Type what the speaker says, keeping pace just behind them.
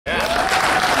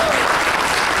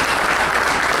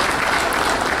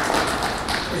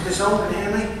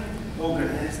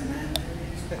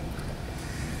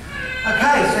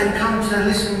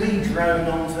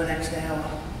next hour.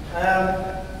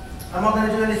 Am I going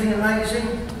to do anything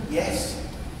amazing? Yes.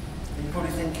 And you're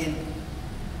probably thinking,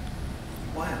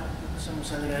 wow, someone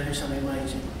said they're going to do something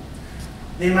amazing.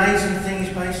 The amazing thing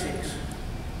is basics.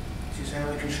 This is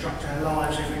how we construct our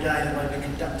lives every day, the way we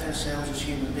conduct ourselves as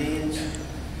human beings,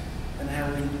 and how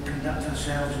we conduct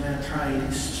ourselves in our trade.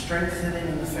 It's strengthening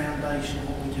in the foundation of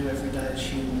what we do every day as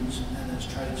humans and as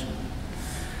tradesmen.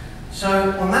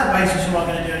 So on that basis, am I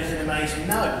going to do anything amazing?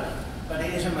 No. But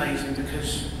it is amazing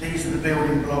because these are the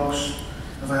building blocks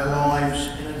of our lives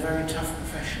in a very tough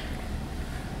profession.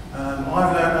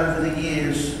 I've learned over the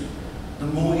years, the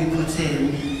more you put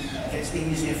in, it gets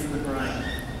easier for the brain.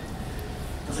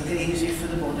 It doesn't get easier for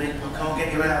the body. I can't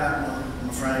get you out of that one, I'm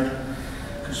afraid,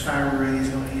 because Farrier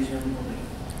is not easy on the body.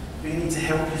 But you need to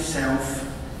help yourself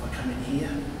by coming here,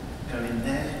 going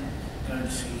there, going to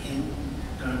see him,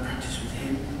 going and practice with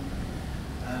him.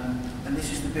 And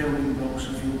this is the building blocks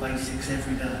of your basics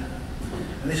every day.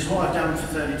 And this is what I've done for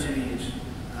 32 years.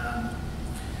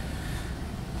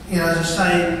 You know, as I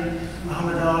say,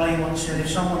 Muhammad Ali once said, if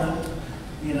someone at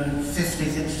 50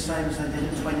 thinks the same as they did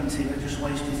at 20, they've just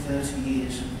wasted 30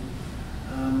 years.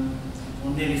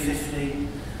 Or nearly 50,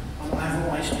 I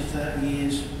haven't wasted 30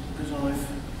 years because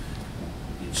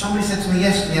somebody said to me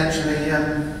yesterday actually,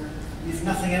 you've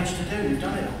nothing else to do, you've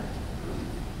done it all.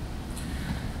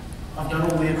 I've done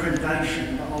all the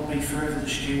accreditation, but I'll be forever the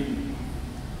student.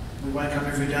 We wake up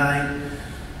every day,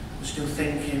 we're still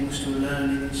thinking, we're still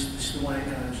learning, it's the way it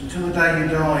goes. Until the day you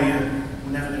die,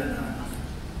 you're never going to know enough.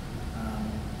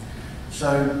 So,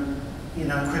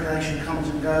 accreditation comes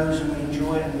and goes and we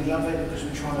enjoy it and we love it because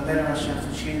we're trying to better ourselves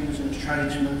as humans and as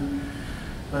tradesmen.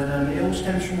 But it all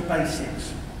stems from the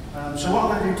basics. So what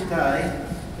I'm going to do today,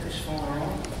 get this fire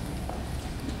on.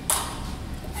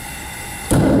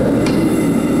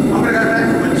 I'm going to go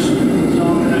backwards, so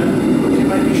I'm going to quickly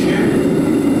make a shoe.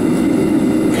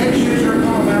 Keg shoes are a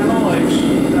part of our lives.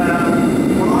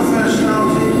 When I first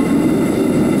started,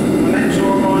 my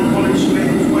mentor, Ryan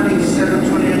Collins-Smith,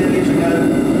 28 years ago,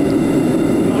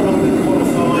 not long been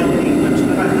qualified, and he went to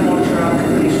the back of my truck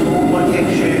and he saw all my keg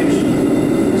shoes,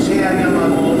 to see how young I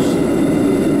was,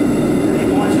 and he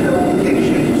pointed at all the keg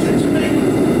shoes and said to me,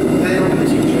 they're not going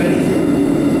to teach you anything.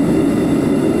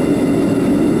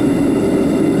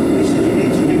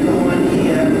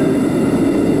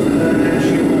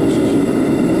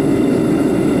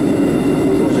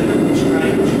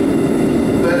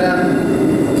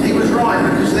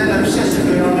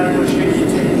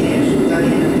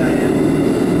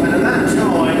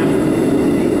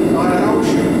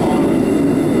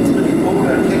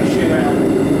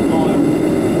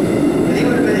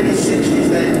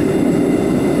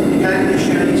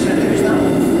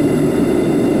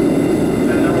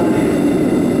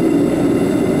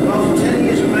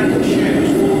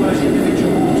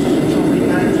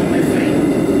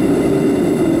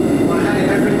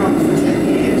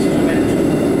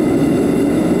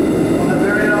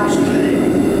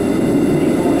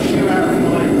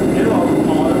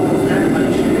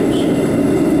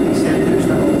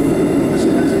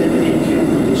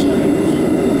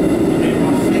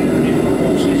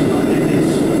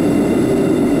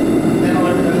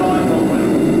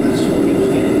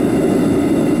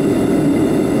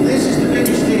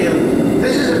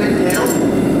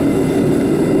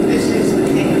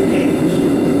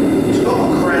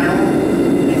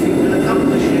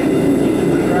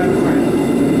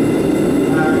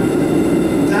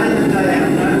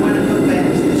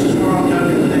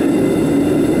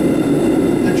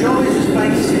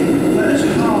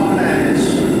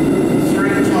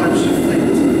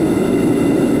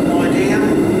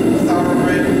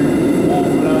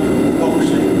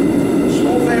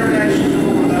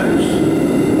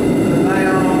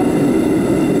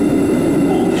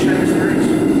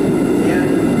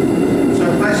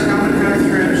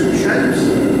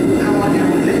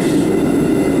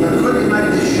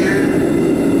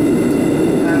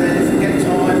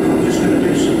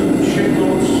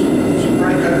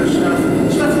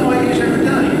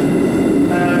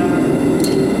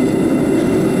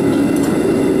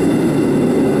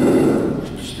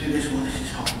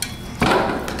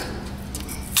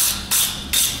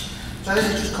 So this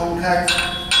is just concave.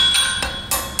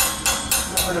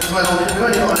 Not going to dwell on it. We've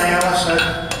only got an hour, so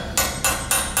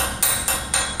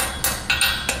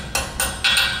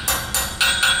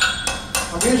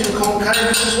I'm using concave.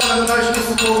 This is one of the most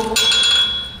difficult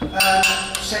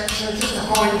sections, just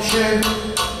behind the shoe.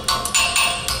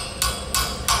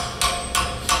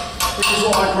 This is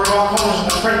what I grew up on as an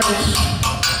apprentice.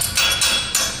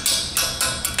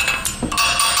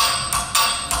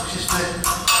 This is the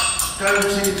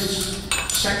go-to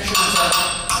section of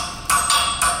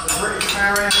the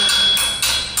Farrier.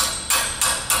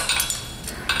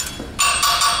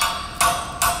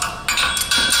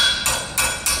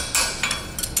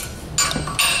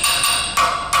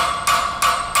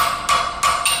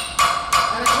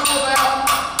 And it's all about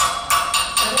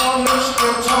everyone looks at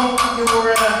your tongue,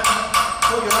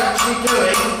 what you're actually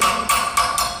doing,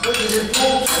 which is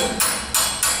important,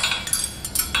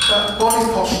 but body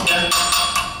posture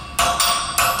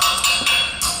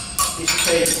is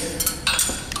key.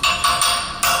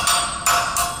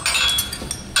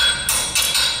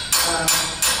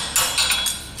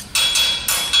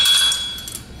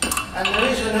 And there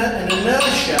is an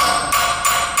inertia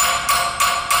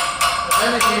of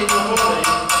energy in your body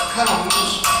that comes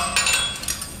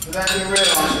without you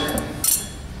realising it.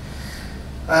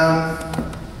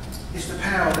 It's the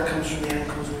power that comes from the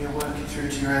ankles when you're working through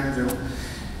to your anvil.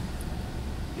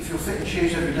 If you're fitting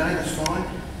shoes every day, that's fine.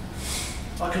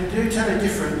 I can tell a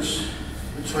difference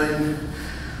between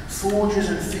forgers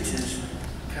and fitters.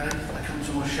 Okay, they come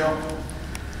to my shop,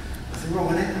 nothing wrong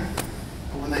with it.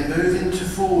 But when they move into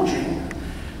forging,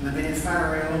 and they've been in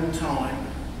Farrier a long time,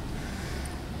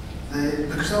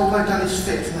 because all they've done is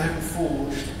fit and they haven't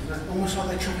forged, they're almost like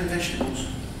they're chopping vegetables.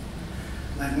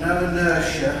 They have no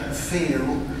inertia and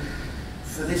feel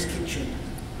for this kitchen.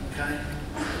 Okay?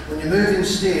 When you're moving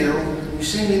steel, and you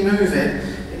see me move it,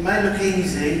 it may look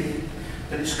easy,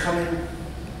 but it's coming,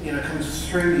 comes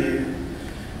through you.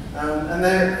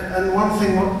 And one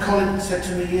thing what Colin said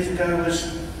to me years ago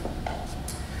was,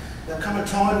 there'll come a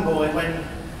time, boy, when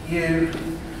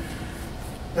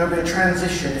there'll be a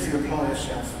transition if you apply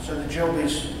yourself. So the job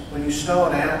is, when you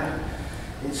start out,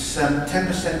 it's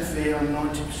 10% feel and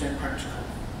 90% practical.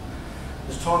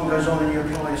 As time goes on and you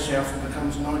apply yourself, it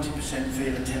becomes 90%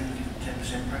 feel and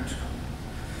 10% practical.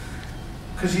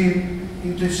 Because you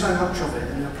do so much of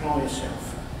it and you apply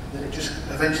yourself, that it just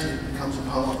eventually becomes a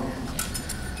part of you.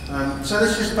 So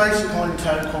this is just basic hind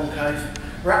toe concave,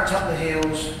 wrapped up the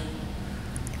heels.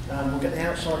 We'll get the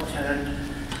outside turned.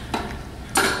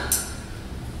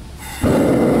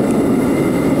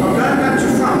 I'm going back to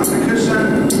front because, I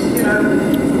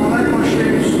made my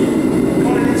shoes.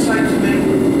 Colin did say to me,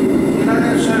 you don't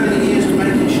have so many years to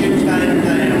making shoes day in and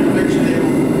day out, eventually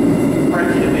it'll break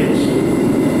you to bits.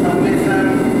 And with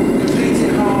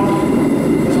competing hard,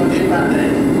 as I did back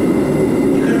then,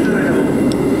 you couldn't do it all.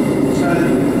 So,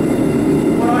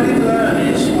 what I did learn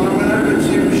is, when I went over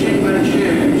to machine-made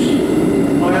shoes,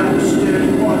 I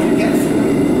understood what I could get from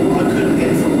them, what I couldn't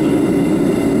get from them.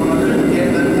 When I couldn't get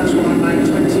them, that's when I made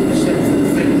 20% for the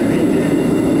feet that needed it.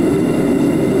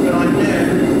 But I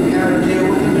knew how to deal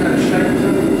with them, how to shape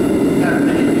them, how to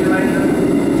manipulate them,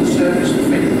 to service the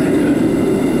feet that they could.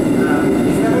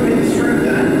 If you've ever been through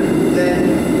that, then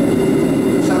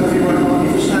some of you won't like me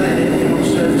for saying it, you're not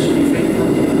servicing your feet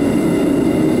properly.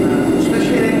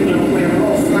 Especially in England, we have a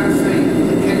lot of flat feet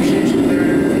that get shoes because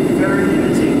they're very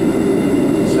limiting.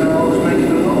 So I was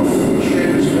making a lot of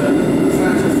shoes for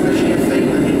flatter, fleshier feet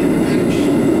that needed the pinch,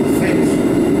 the fit.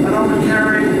 And I would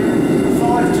carry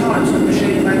 5 times the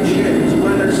machine-made shoes, as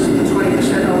well as the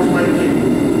 20% I was making.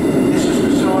 This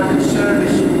was so I could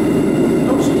service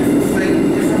lots of different feet,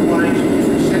 different ways,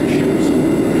 different sections,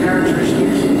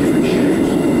 characteristics of different shoes.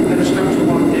 Never stuck to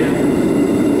one deal.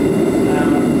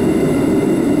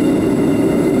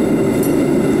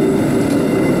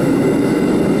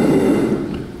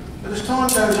 But as time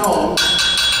goes on,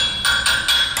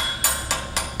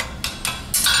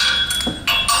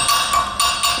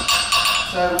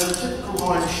 so with a typical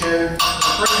hind shoe, I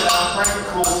bring it up, break the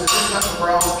quarters, lift up the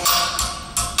branch.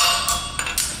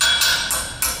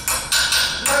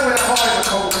 Nowhere to hide the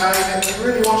concave, and it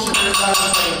really wants to do its own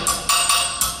thing.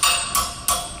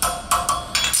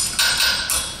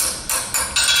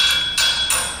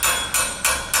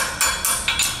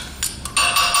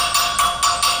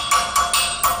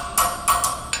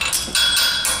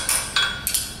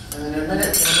 And in a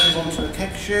minute, we're going to move on to a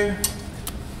keg shoe.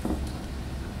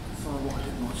 Find what I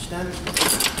did in my stand.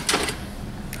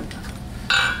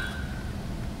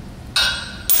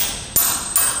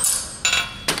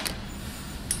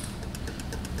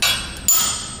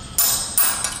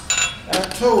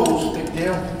 Tools, big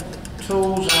deal.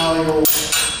 Tools are your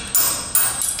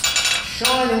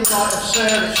shining light of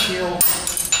service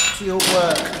to your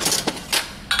work.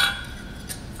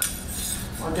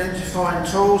 Identifying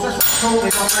tools. That's what taught me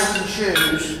by making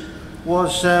shoes.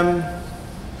 Was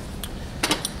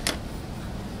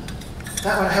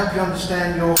that will help you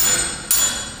understand your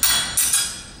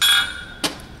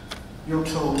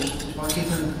tools by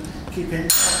keeping on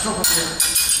top of your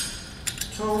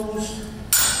tools.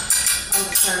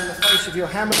 Understand the face of your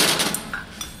hammer.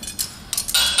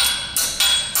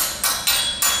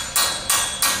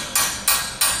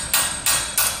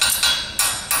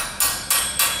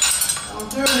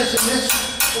 doing this in this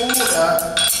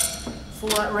order for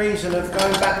that reason of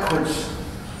going backwards.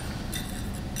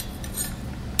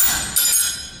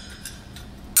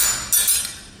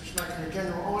 Just making a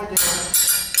general idea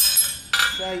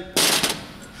shape.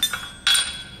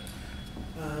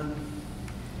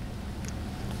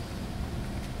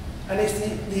 And it's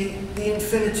the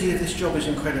infinity of this job is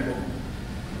incredible.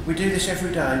 We do this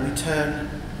every day. We turn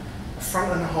a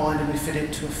front and a hind and we fit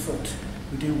it to a foot.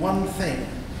 We do one thing.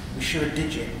 We show a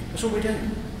digit. That's all we do.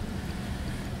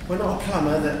 We're not a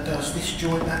plumber that does this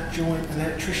joint, that joint, an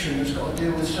electrician that's got to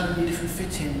deal with so many different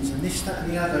fittings and this, that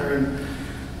and the other, and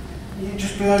you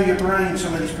just blow your brain,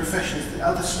 some of these professions, the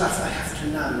other stuff they have to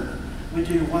know. We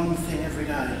do one thing every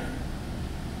day.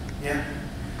 Yeah?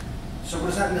 So what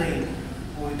does that mean?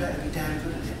 Well, we better be damn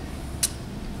good at it.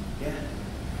 Yeah?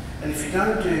 And if you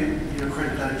don't do your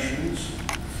accreditations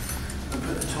and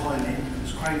put the time in,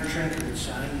 as Craig Trinker would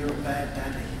say, you're a bad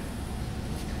daddy.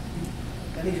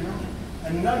 And he's right.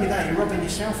 And not only that, you're robbing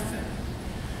yourself of it.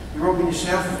 You're robbing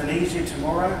yourself of an easier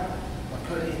tomorrow by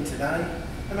putting it in today,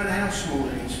 no matter how small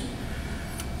it is.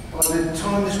 By the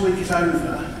time this week is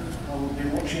over, I will be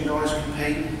watching guys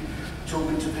compete,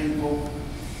 talking to people.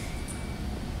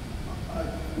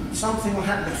 Something will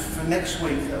happen for next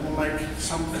week that will make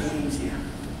something easier.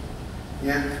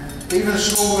 Yeah? Even a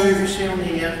small move you see on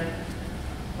here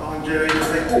that I'm doing, you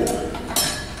think, oh.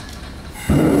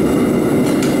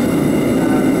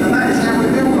 And that is how we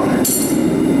build on it.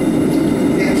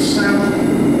 It's a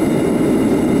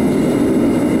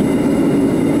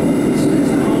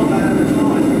hard ladder to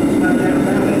climb. There's no doubt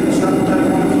about it. Some don't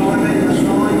want to climb it, that's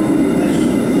fine.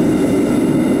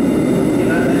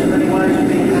 There's many ways of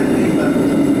being happy, but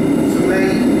for me,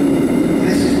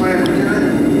 this is where we do it.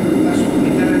 That's what we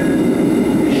do.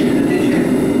 We shoot a digit,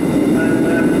 and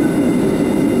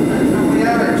we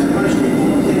owe it to the most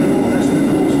important thing of all. That's the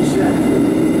course itself.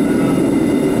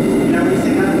 We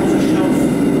think that was a shot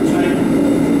between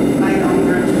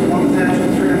 800 to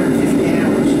 1,350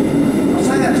 hours. I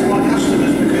say that to my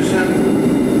customers because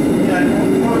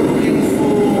we were looking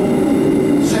for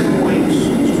 7 weeks,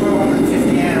 it's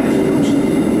 1,250 hours.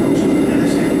 And they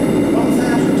said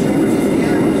 1,250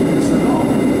 hours, that's a lot.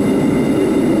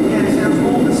 Yeah, it sounds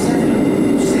more than 7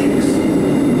 or 6. So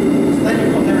then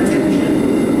you've got their attention.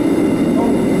 I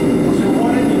said, why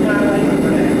don't you go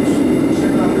 800 hours,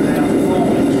 700 hours, 4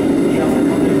 weeks? Yeah, I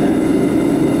can't do that.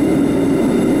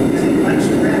 Because it makes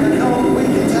it round. They can't. We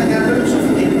can take our boots off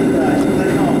at the end of the day, but they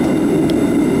can't.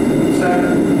 So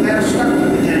they're stuck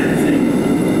with the damn thing.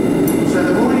 So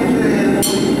the more you do it, the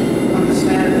more you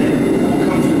understand it, the more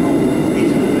comfortable it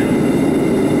will be.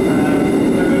 A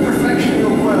good reflection of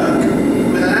your work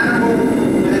with an animal,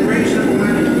 with reasonable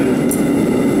management.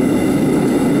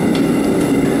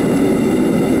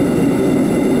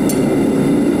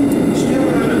 Still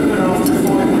going to look good after 5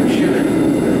 weeks shooting,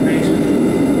 with reason.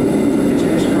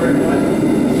 It's correct way.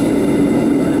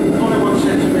 Connor once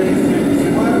said to me, if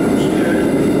your work looks good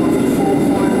after 4 or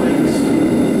 5 weeks,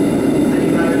 then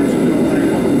you know it's a good day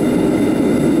one.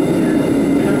 Yeah.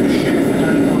 You don't just shoot for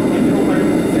day one. You can all make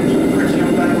things look pretty on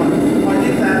day one. I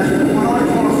did that when I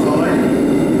qualified.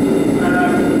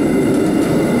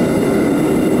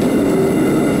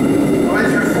 I went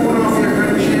through a 4.5-year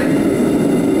apprenticeship,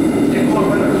 did quite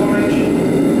well at college,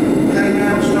 came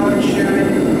out, started shooting,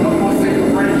 a lot of my feet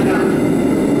were breaking up.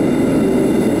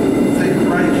 Feet were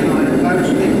breaking, I had loads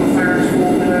of people on Farrier's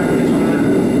walking over this one.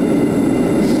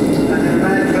 And then a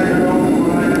man came along,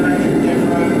 I had a major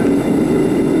Devereaux.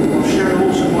 I was showing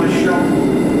also my shop.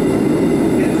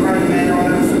 Big great man, I'll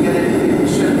never forget it. It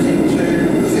was 17 to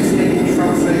 15-inch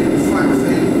front feet, flat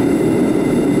feet.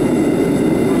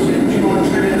 I said, do you mind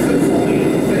trimming a foot for me?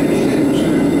 And the thing was shit. So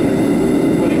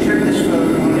when he trimmed this foot,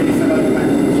 I nearly fell over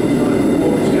backwards. I was like,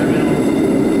 what is going on?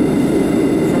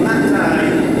 From that day,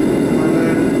 I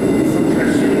learned foot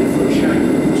dressing, foot shape,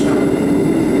 and so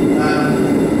on.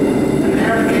 And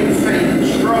how to keep feet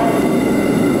strong.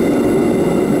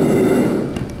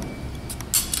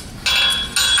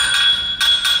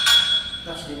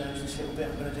 Dusty knows this little bit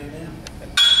I'm going to do now.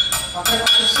 I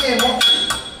can see him watching.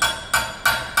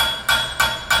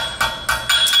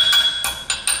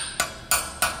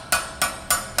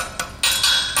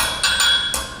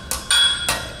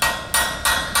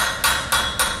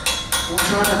 We'll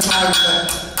try to time that.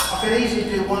 I can easily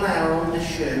do 1 hour on this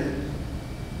shoe.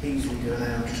 Easily do an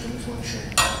hour just on this one shoe.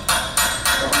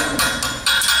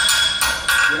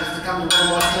 You'll have to come to one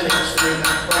of my clinics to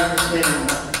break this down.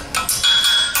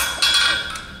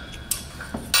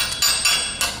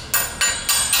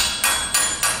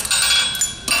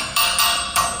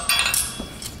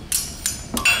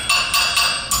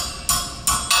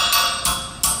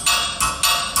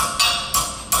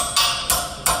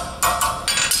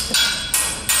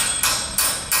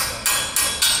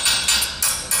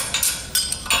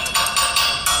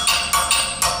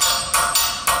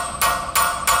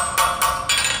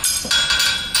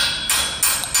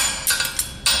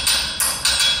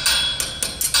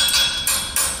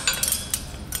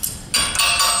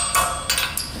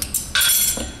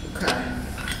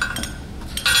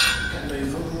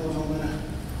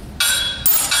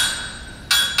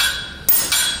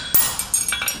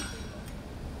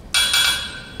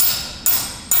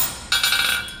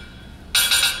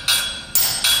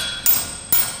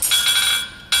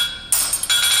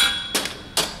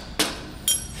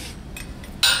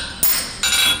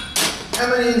 How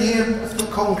many in here have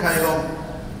put concave on?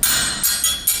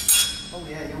 Oh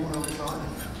yeah, you all know what it's like.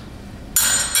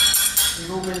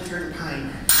 You've all been through the pain.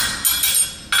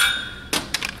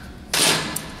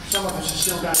 Some of us are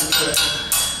still going through it.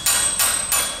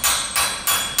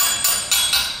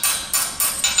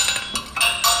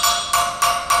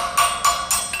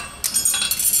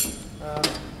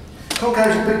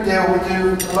 Concave's a big deal. We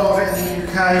do a lot of it in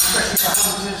the UK, especially for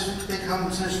hunters, big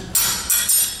hunters.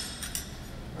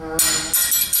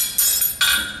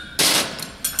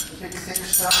 The big thick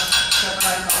stuff, 7,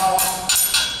 8.5,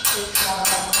 each one of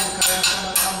concave, some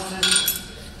of the hunters.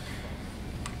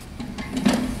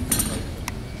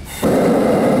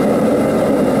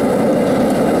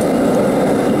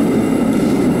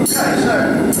 Okay, so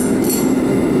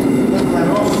knock that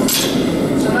off.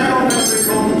 So now I'm going to move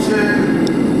on to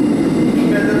a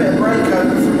bit of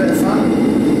breakover for a bit of fun.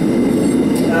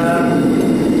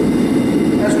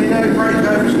 As we know,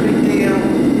 breakover is a big deal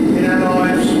in our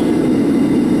lives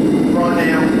right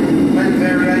now. Many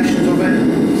variations of it.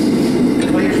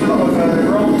 We use a lot of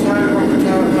roll toe, rocker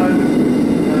toe at home,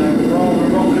 roll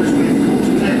and rockers with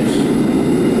quarter clips.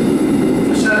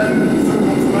 For certain foot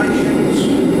conformations,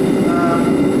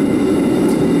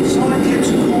 side clips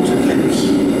and quarter clips.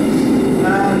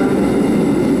 I'm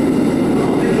not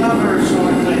a big lover of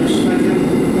side clips.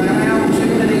 They allow too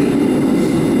many.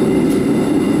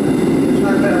 There's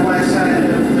no better way of saying it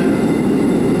than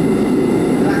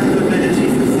lack of ability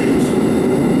for fit.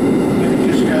 We can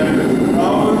just go,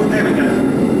 oh, there we go.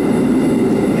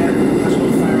 Yeah, that's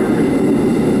what Farrier is.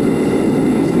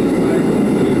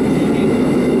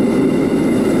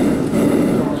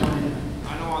 I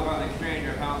know I got an exchange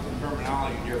of found some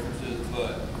terminology differences,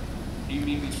 but do you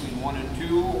mean between 1 and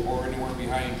 2 or anywhere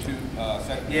behind 2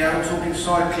 seconds? Yeah, I'm talking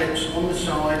side clips on the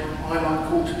side. I like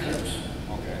quarter clips.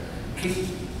 Okay.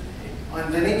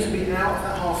 They need to be out of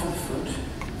that half of the foot,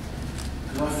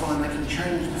 because I find they can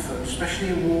change the foot, especially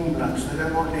in warm bloods. They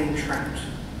don't like being trapped.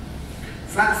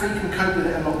 Flat feet can cope with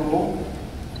it a lot more,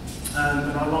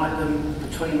 but I like them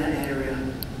between that area.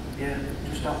 Yeah,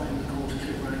 just up in the quarter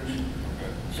clip range.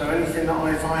 Okay. So anything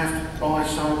that if I have to buy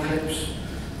side clips,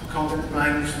 if I can't get the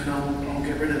blanks, then I'll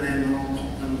get rid of them and I'll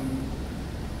pop them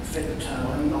to fit the toe.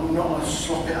 I'm not going to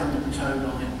slop it under the toe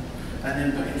line and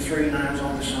then put in 3 nails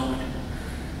either side.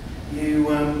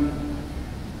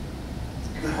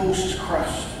 The horse's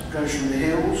crust goes from the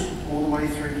heels all the way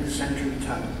through to the centre of the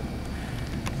toe.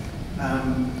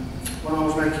 When I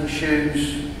was making shoes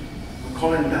in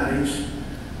Colin days,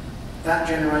 that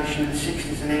generation in the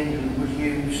 60s in England would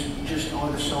use just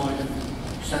either side of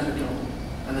the centre dot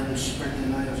and then spread the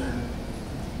nails out.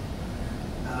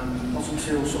 Not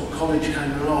until sort of college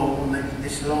came along and they did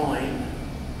this line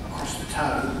across the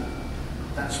toe,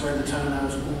 that's where the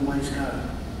toenails always go.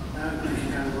 No, you can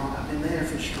go right up in there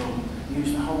if it's strong.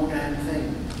 Use the whole damn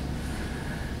thing.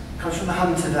 Comes from the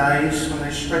hunter days when they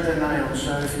spread their nails,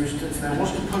 so if there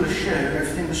was to pull a shoe,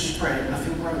 everything was spread,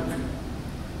 nothing broke.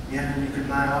 Yeah, and you could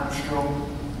nail up strong.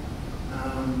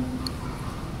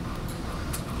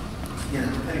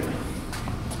 Yeah, anyway.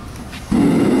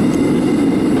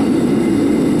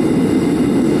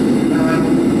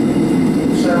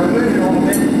 So we're moving on a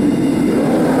bit.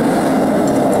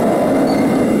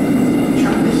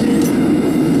 Chuck this in.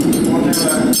 I'll do a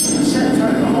set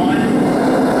toe behind.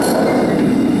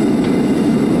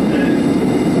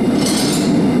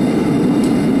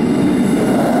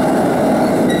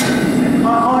 I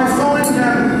find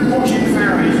watching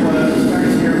Farrier's work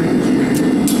very therapeutic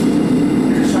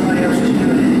because somebody else is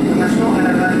doing it.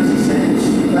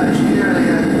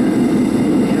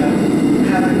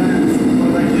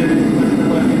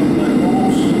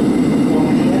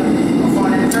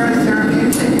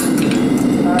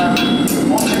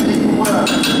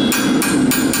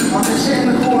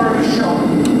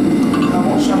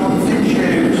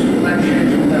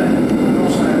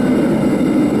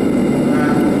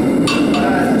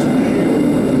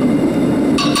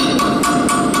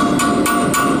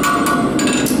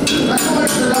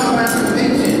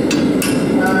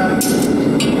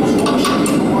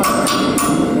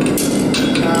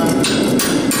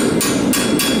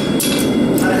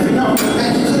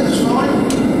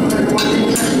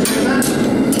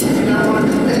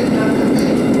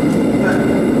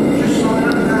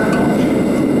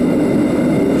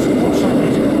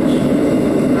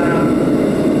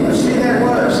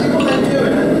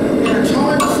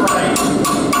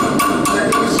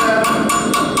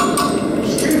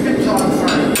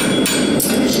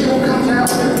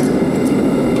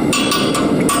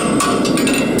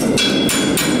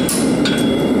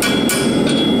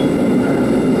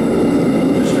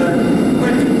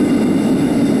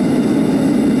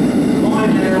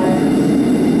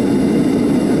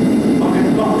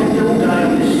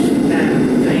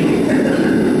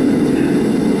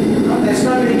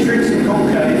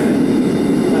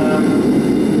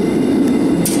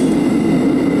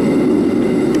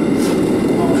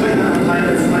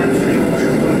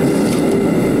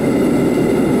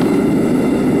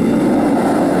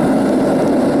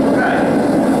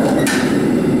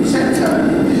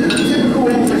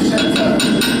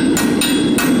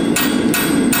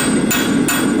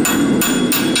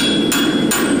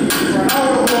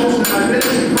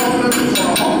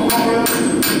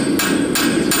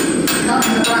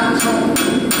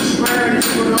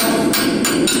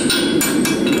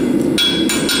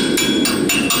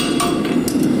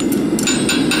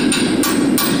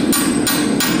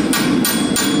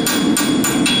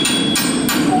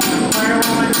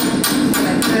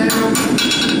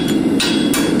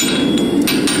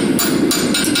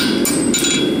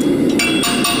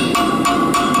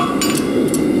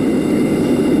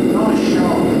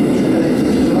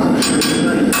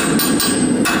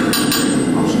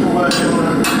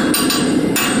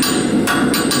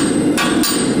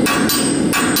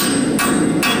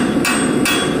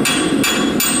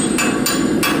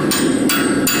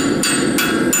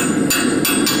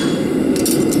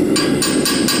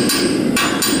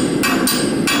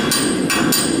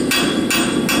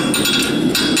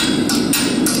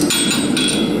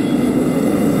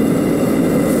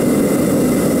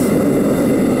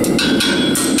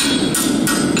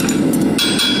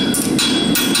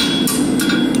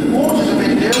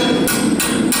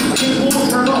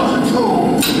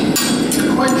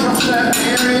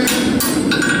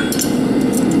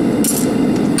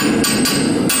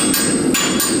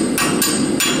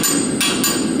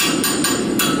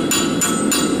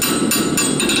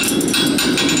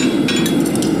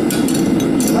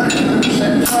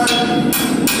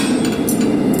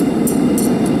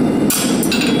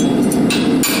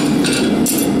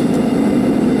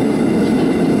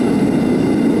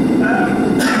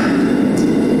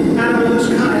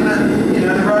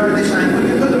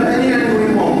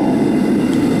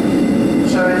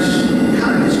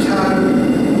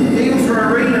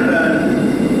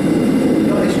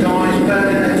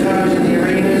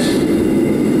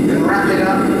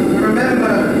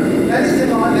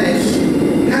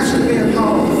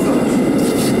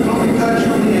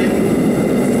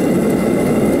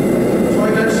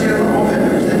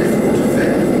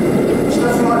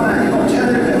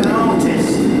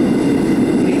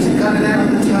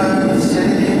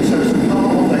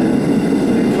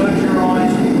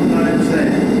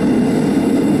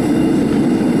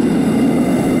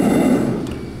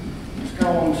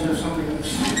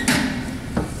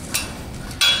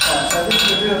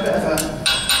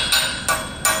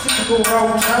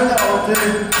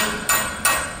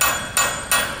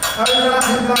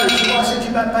 Overlapping blows, so what I said to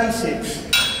you about basics.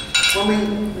 When we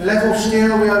level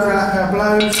steel, we overlap our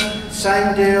blows,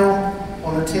 same deal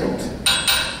on the tilt.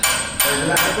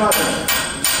 Overlap the blows,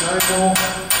 it's no more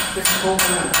difficult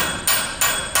than that.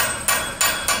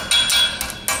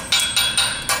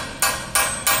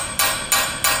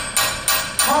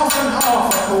 Half and half,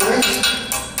 I call this,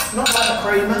 not like a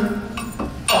creamer.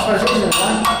 I suppose it is in a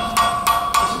way.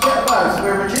 It's a bit of both.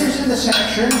 We're reducing the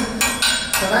section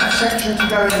for that section to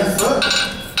go in the foot,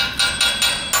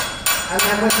 and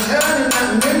then we're turning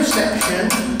that new section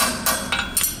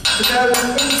to go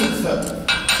into the foot.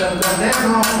 So we've gone down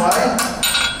halfway,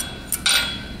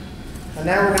 and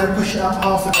now we're going to push it up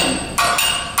half again.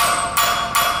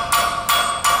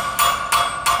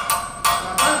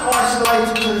 Now don't isolate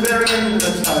it to the very end of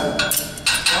the toe.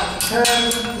 I turn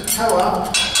the toe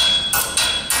up,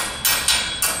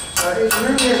 so it's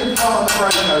really a part of the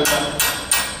breakover.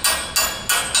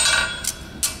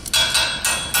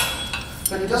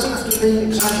 But it doesn't have to be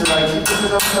exaggerated,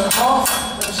 because I'll put half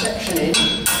of the section in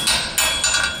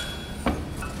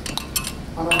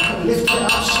and I'll lift it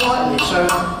up slightly so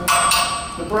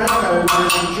the breakover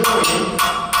is enjoying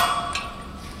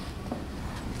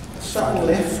a subtle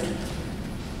lift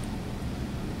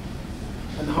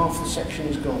and half the section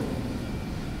is gone.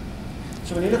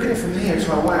 So when you look at it from here, it's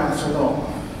like, wow, that's a lot.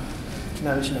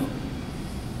 No, it's not.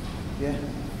 Yeah?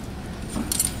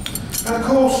 And of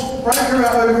course,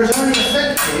 breakover is only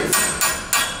effective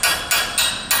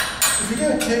if you do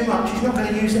it too much, you're not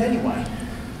going to use it anyway.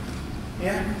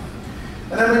 Yeah?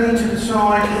 And then we need to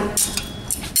decide,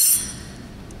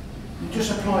 you just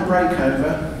apply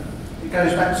breakover. It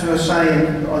goes back to a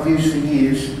saying that I've used for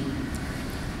years.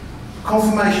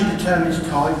 Conformation determines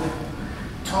type.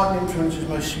 Type influences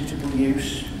most suitable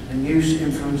use, and use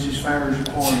influences Farrier's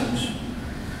requirements.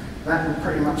 That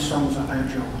pretty much sums up our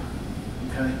job.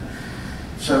 Okay?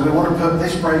 So we want to put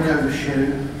this breakover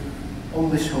shoe on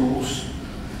this horse,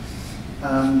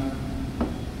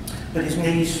 but his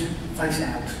knees face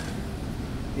out.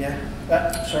 Yeah?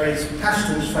 Sorry, his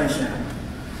pasterns face out,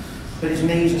 but his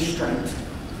knees are straight.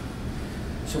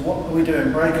 So what are we doing?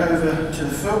 Breakover to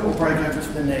the foot or breakover to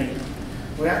the knee?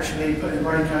 We actually put in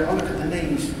breakover. Oh, look at the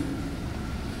knees.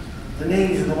 The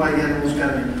knees are the way the animal's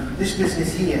going. This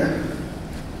business here,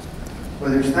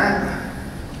 whether it's that,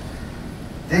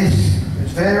 this,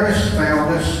 it's varus,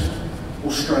 valgus,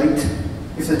 or straight.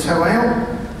 If they're toe out,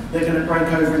 they're going to break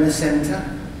over in the centre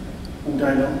all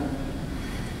day long.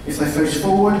 If they face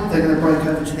forward, they're going to break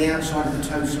over to the outside of the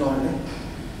toe slightly.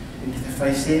 And if they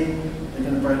face in, they're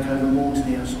going to break over more to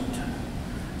the outside toe.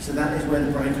 So that is where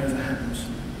the breakover happens.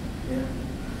 Yeah.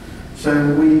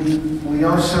 So we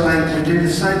isolate, we do the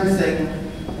same thing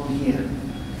on here.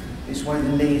 It's where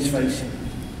the knee is facing.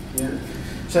 Yeah.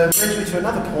 So it brings me to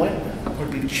another point. I'll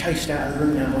probably be chased out of the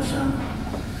room now or so.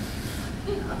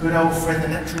 A good old friend, the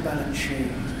natural balance shoe.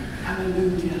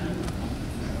 Hallelujah.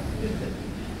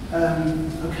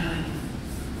 Okay,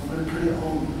 I'm going to put it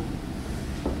on.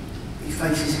 He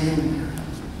faces in.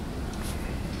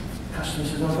 Customer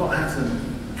says, I've got to have them.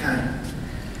 Okay.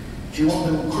 Do you want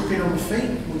them crooked on the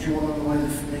feet, or do you want them the way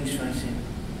the knees facing?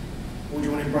 Or do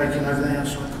you want him breaking over the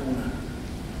outside corner?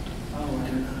 Oh, I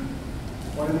don't know.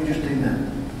 Why don't we just do that?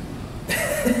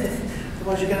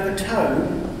 Otherwise you're going to have a toe,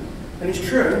 and it's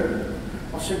true.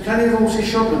 I've seen plenty of horses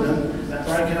shod with them that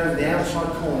are breaking over the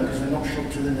outside corner because they're not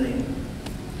shod to the knee.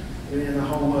 You're in the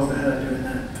whole world of hurt doing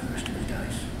that for the rest of his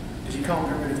days. Because you can't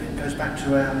get rid of it. It goes back to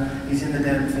he's in the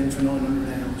damn thing for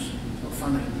 900 hours. It's not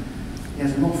funny. He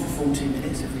has them off for 14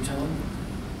 minutes every time.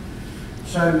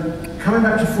 So, coming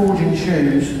back to forging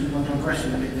shoes, I'm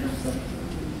digressing a bit now, but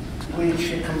weird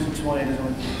shit comes into my head as I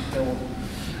go on.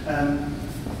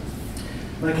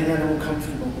 Making the animal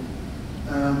comfortable.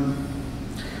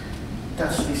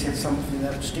 Dusty said something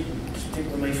that would stick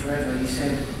with me forever. He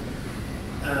said,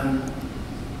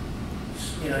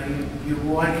 you know, you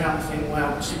wake up and think, well,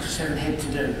 I've got 6 or 7 head to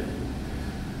do,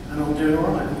 and I'm doing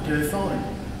all right, I'm doing fine.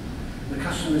 The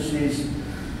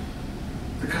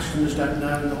customers don't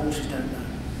know, and the horses don't know.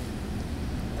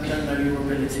 They don't know your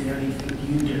ability, only think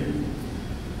you do.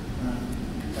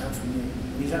 Down from you.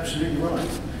 And he's absolutely right.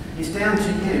 It's down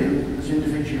to you as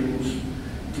individuals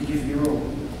to give your all,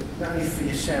 not only for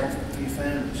yourself but for your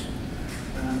families.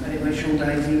 And it makes your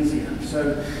days easier.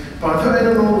 So by putting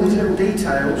in all these little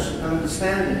details and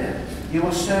understanding it, you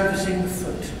are servicing the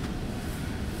foot.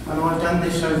 And I've done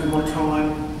this over my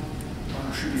time.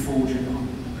 I should be forging,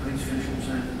 I need to finish what I'm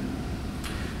saying.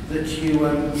 That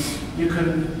you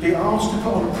can be asked to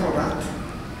put on a product,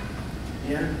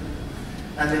 yeah,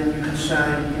 and then you can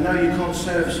say, you know, you can't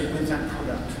service it with that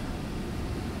product.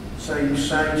 So you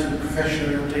say to the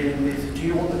professional you're dealing with, do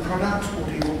you want the product or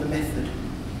do you want the method?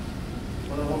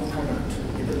 Well, I want the product.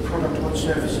 Yeah, but the product won't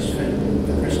service his feet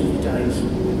for the rest of the days.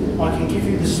 I can give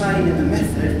you the same in the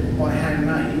method by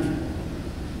handmade,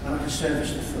 and I can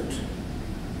service the foot.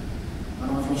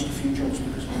 And I've lost a few jobs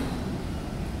because of that.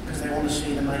 Because they want to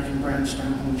see the making brand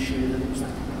stamp on the shoe that it was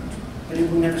that product. But it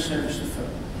will never service the foot.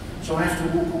 So I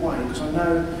have to walk away because I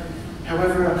know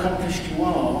however accomplished you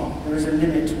are, there is a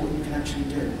limit to what you can actually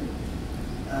do.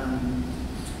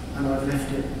 And I've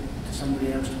left it to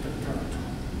somebody else to put the product on.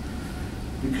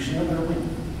 Because you're not going to win.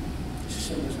 It's as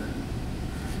simple as that.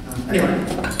 Anyway,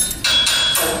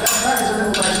 so that is a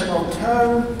little basic on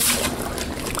toe.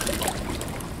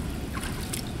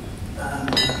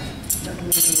 Let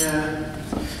me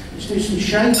let's do some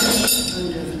shapes. Don't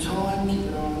do it for time, keep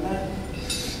an eye on that.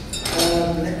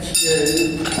 Let's do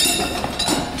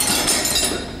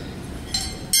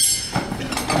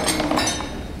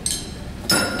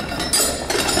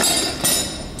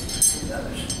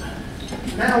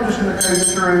now I'm just going to go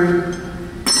through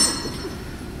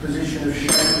position of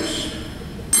shapes.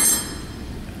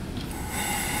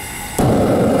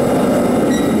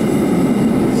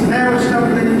 So now we're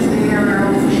stumbling into the area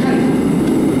of shape.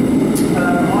 I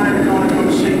had a guy come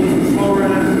and see me from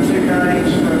Florida for 2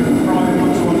 days for a private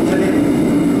one-to-one clinic.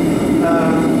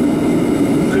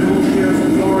 Good horse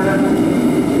from Florida.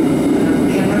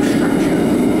 He had no structure.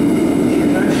 He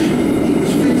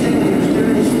was fitting, he was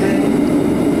doing his thing.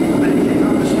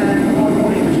 Understand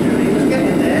what he was doing. He was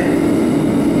getting there.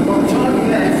 And by the time he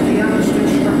left,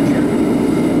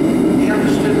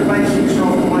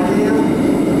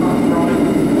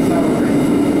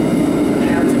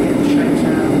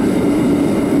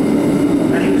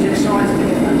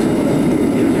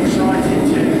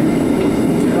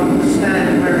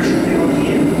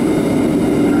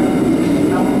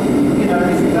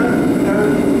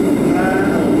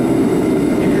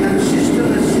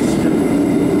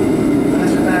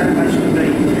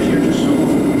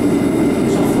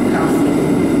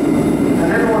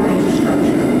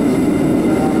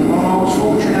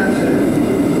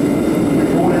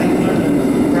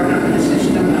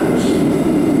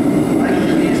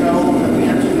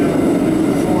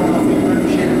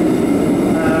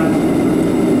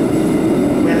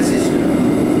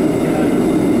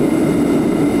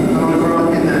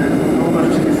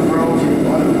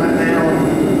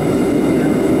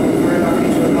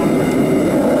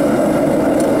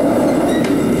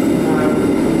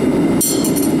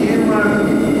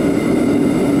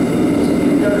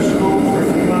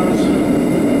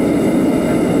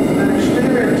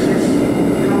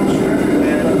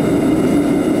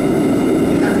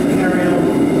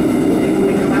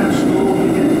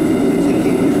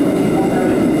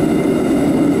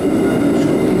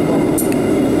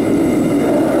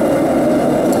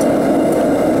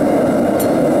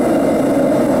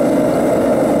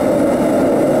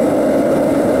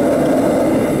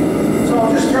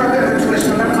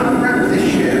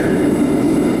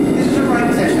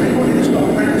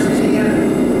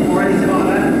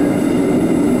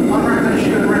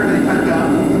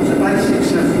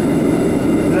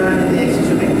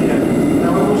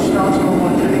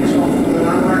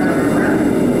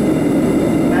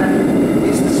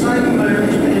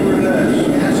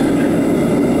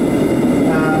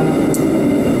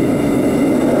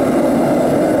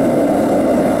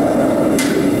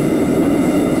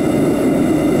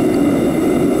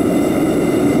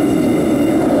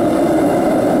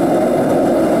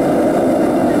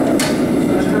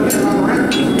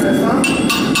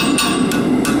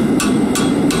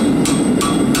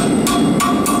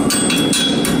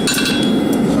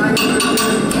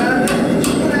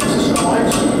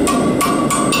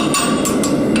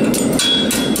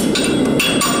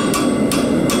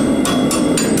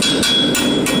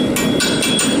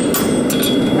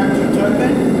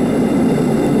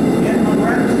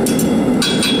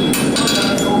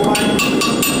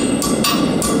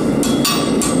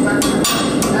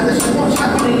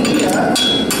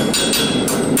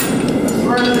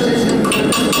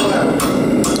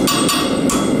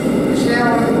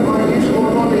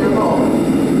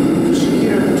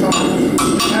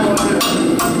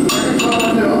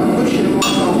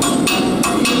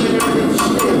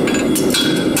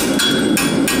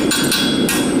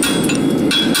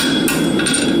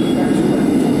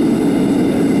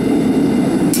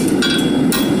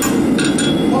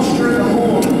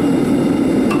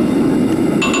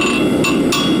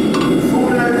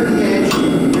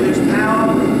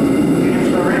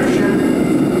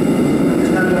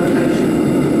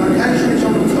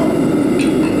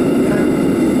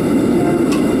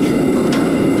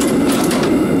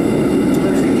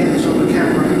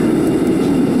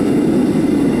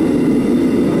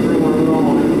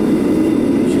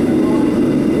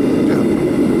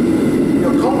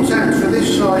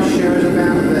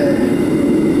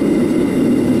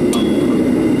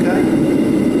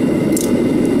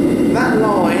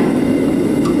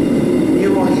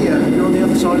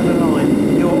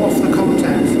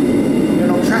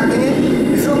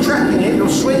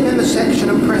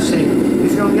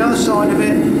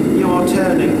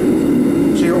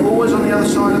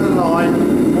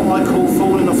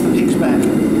 back.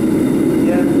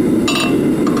 Yeah?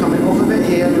 Coming off a bit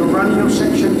here, you're running your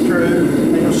section through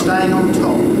and you're staying on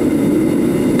top.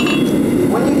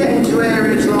 When you get into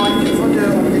areas like, if I do it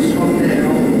on this one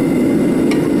now,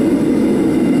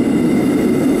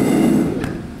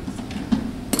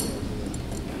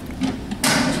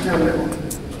 let's do a little.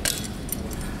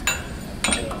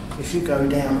 If you go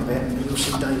down a bit, you'll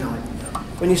see daylight.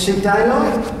 When you see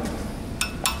daylight,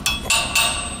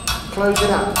 close it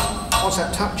up. Once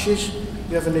that touches,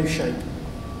 you have a new shape.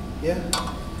 Yeah?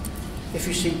 If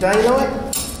you see daylight,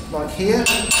 like here,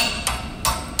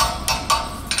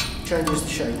 changes the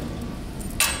shape.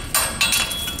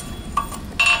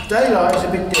 Daylight is a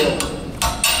big deal.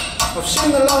 I've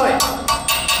seen the light.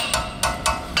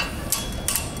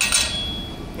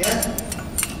 Yeah?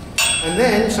 And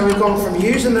then, so we've gone from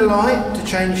using the light to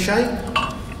change shape.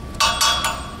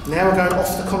 Now we're going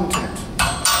off the contact.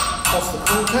 Off the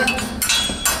contact.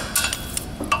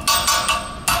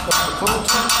 Off the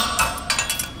contact.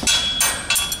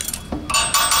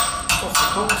 Off the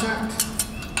contact.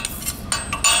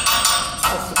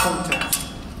 Off the contact.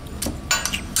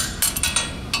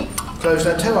 Close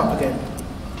that toe up again.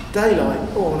 Daylight.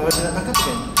 Oh, and open it back up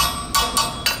again.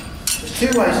 There's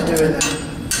two ways of doing that.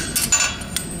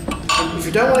 If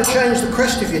you don't want to change the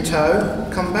crest of your toe,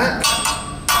 come back,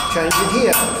 change it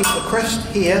here. Keep the crest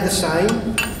here the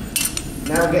same.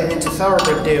 Now we're getting into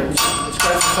thoroughbred deals. Let's go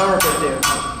for thoroughbred deals.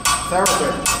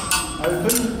 Thoroughbred.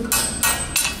 Open.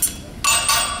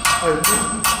 Open.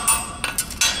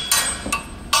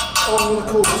 On the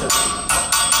quarter.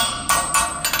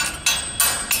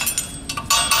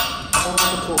 On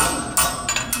the quarter.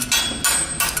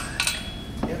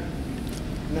 Yeah.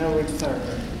 Now we're into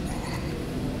thoroughbred.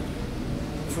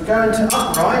 If we go into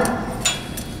upright,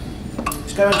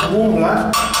 let's go into warm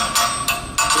blood.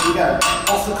 Here we go.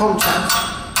 Off the contact.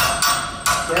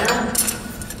 Down.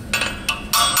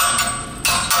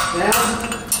 Down.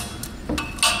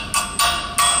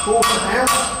 Quarter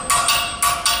out.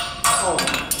 On.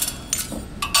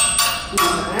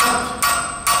 Quarter out.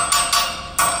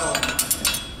 On.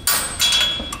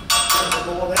 Get the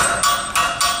ball there.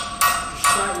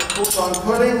 Straighten the foot. I'm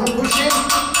pulling, I'm pushing.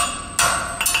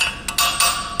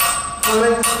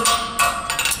 Pulling.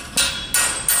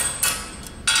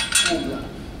 Warm blood.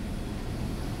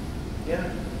 Yeah.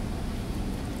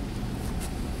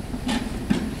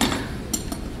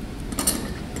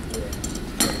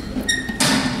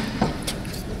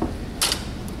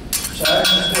 So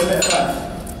let's do a bit of both.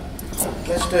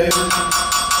 Let's do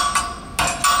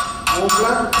warm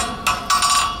blood.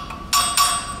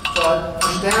 So I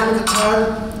push down with the toe,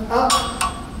 up,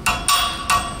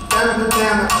 dampen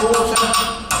down that quarter,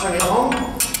 bring it on.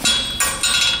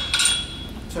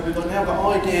 So we've now got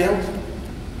ideal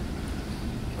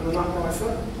and an upright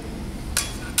foot.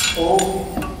 Or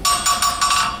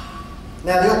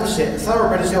now the opposite, the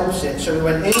thoroughbred is the opposite. So we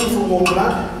went in for warm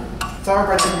blood,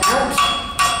 thoroughbred is out.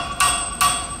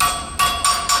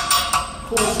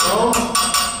 Quarter on.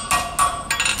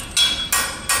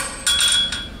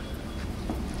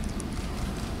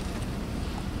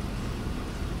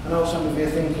 I know some of you are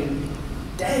thinking,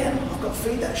 damn, I've got to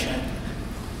feed that shape.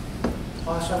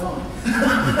 So have I.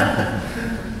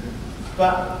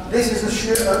 But this is a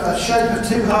shape of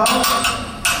two halves.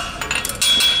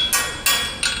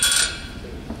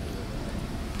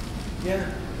 Yeah,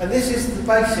 and this is the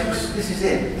basics. This is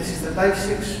it. This is the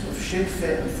basics of shoe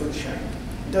fit and foot shape.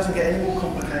 It doesn't get any more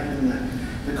complicated than that.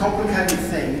 The complicated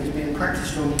thing is being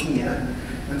practiced on here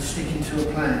and sticking to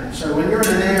a plan. So when you're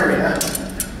in an area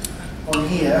on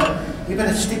here, you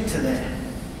better stick to there.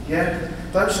 Yeah?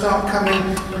 Don't start coming,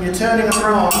 when you're turning a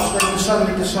branch, then you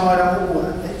suddenly decide,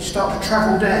 oh, you start to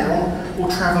travel down or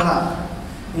travel up.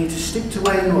 You need to stick to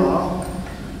where you are.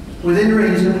 Within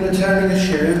reason, when you're turning a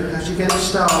shoe, as you get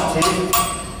started,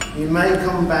 you may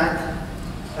come back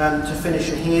to finish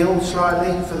a heel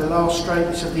slightly for the last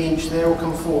straightness of the inch there, or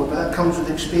come forward, but that comes with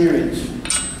experience.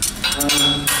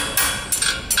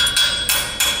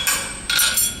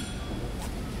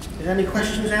 Is there any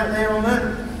questions out there on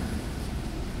that?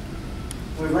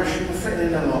 We're rushing and fitting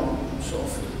in a lot, sort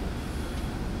of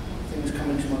things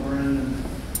coming to my brain.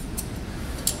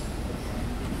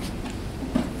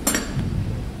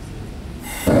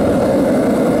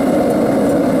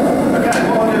 Okay,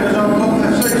 what I'll do is I'll pop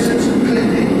that, so you see some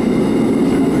clipping.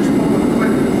 Just pop a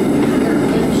quick pair of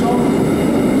clips on.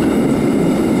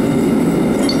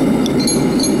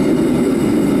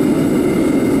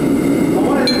 I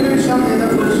wanted to do something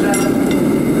that was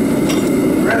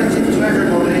relative to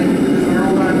everybody. We're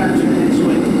all going back to it this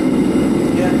week.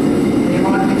 Yeah, you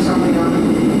might pick something up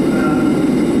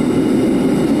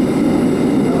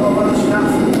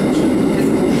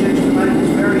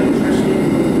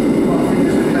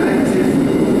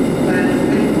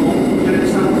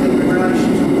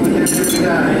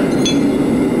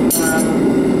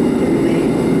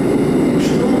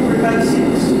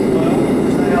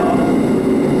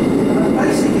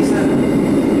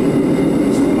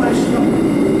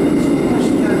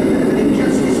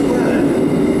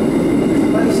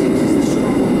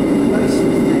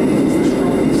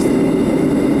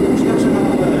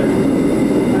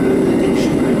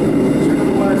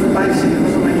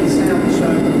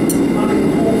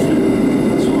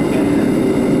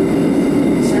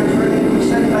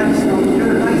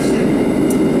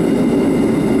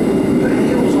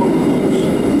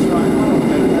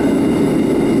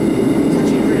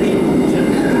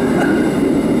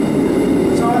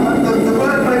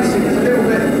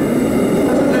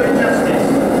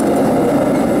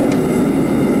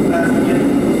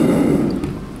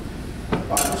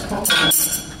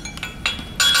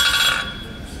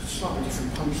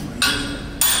constantly using it.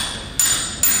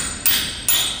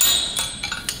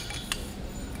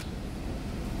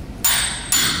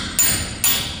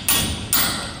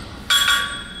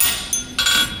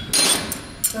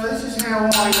 So this is how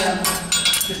I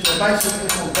just do a basic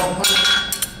little bomb punch.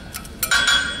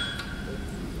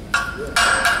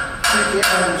 Take it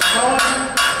over the side.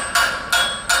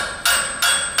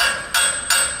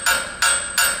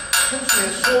 Puts the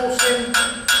sauce in.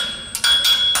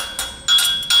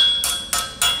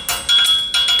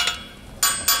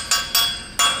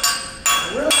 A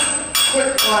real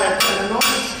quick way of putting a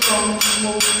nice, strong,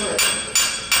 small clip.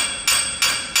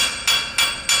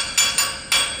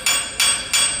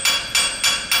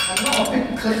 I'm not a big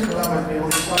clipper, I'll be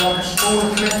honest. I like a smaller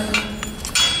clip.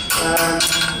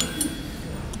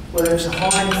 Whether it's a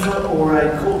hind foot or a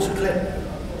quarter clip,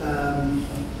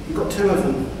 you've got two of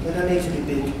them. They don't need to be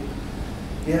big.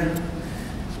 Yeah.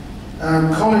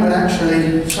 Colin would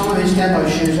actually, some of his demo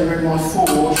shoes that are in my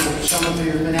forge, which some of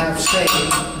you have been out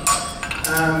seeing,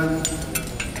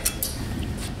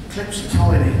 clips are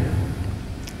tiny.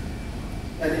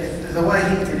 And the way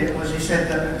he did it was he said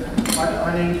that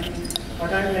I need a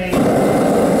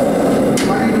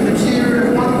material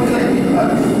of one clip in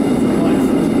both.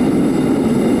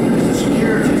 Because the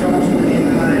security is ultimately in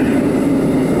the landing.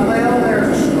 And they are there as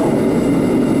a stock.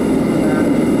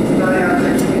 Today our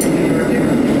clips are getting bigger and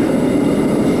bigger.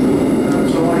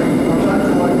 So I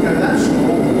don't quite go that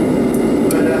small.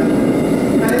 But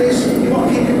and it is, you've got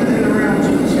to keep it within the realms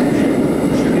of the section.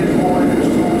 It should be as wide as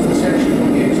towards the section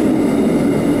you're using.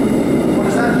 What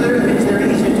does that do? It means they're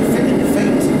easier to fit in the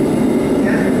feet.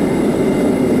 Yeah?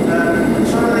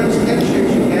 Some of these clip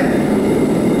shoes you get,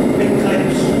 big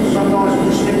clips, some guys will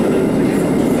just stick with them, they're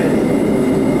difficult to fit.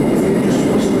 If you just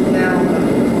twist them down the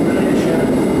linear,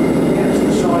 get to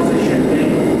the size they should be,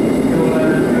 you'll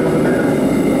have a better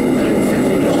clip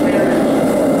fitting experience.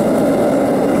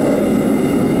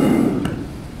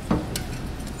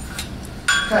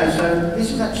 Okay, so this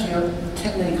is actually a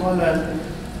technique I learned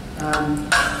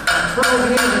 12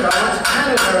 years ago. I went to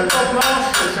Canada and Bob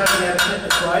Marshall showed me how to clip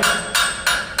this way.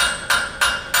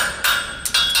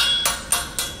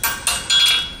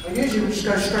 Usually we just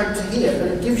go straight to here, but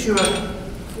it gives you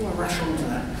before I rush on to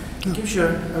that, it gives you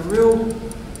a real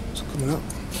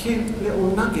cute little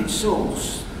nugget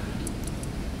sauce.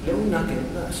 Little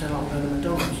nugget, that's how I'm going to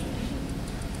McDonald's.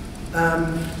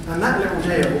 And that little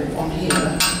deal on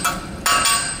here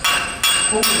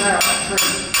pulls out a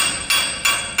treat.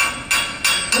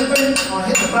 Clipping, I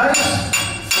hit the base,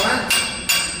 flat,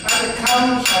 as it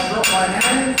comes, I drop my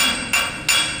hand,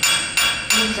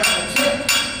 pinch up the tip.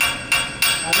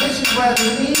 And this is where the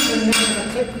evenness of a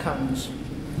clip comes.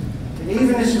 The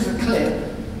evenness of a clip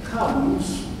comes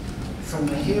from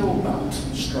the heel butt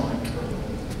strike.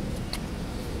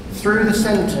 Through the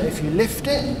centre, if you lift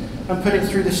it and put it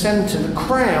through the centre, the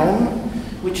crown,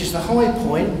 which is the high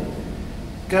point,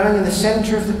 going in the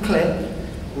centre of the clip,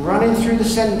 running through the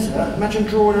centre, imagine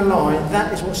drawing a line,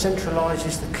 that is what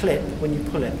centralises the clip when you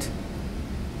pull it.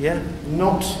 Yeah?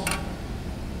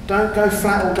 Don't go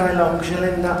flat all day long because you'll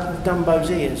end up with Dumbo's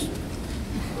ears.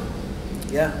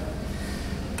 Yeah?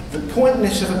 The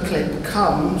pointness of a clip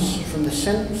comes from the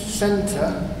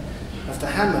centre of the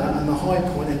hammer and the high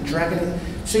point and dragging it.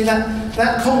 See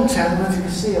that contact, I don't know if you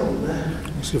can see it on there.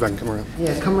 Let's see if I can come around.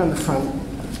 Yeah, come around the front.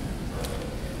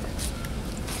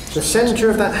 The centre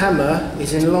of that hammer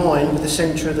is in line with the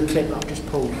centre of the clip I've just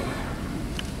pulled.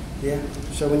 Yeah?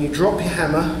 So when you drop your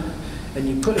hammer, and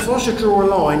you put, if I was to draw a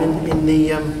line in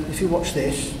the, if you watch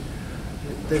this,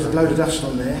 there's a load of dust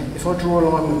on there. If I draw a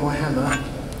line with my hammer,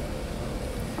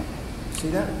 see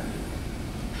that?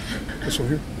 This one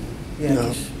here? Yeah, no.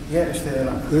 It's there.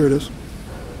 Like there it is.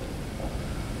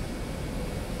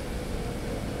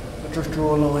 I just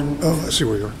draw a line. Oh, I see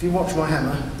where you are. If you watch my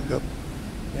hammer, yep.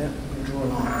 Yeah, and draw a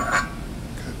line.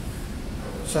 Okay.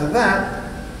 So that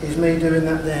is me doing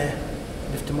that there,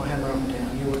 lifting my hammer up and down.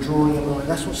 You are drawing a line.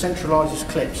 That's what centralises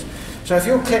clips. So if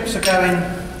your clips are going,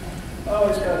 oh,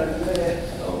 it's going over there,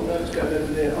 oh no, it's going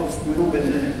over there, oh, we've all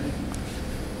been there.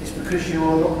 It's because you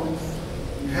are not,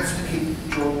 you have to keep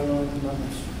drawing a line like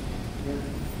this. Yeah.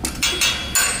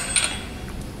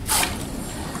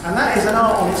 And that is an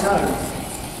art on its own.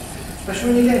 Especially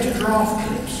when you get into draft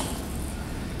clips.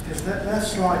 Because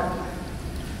that's like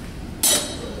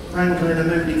wrangling a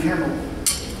moody camel.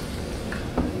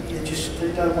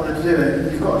 You don't want to do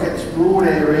it. You've got to get this broad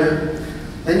area.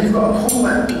 Then you've got to pull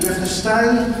that. You have to stay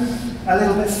a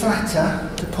little bit flatter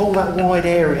to pull that wide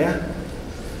area.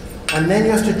 And then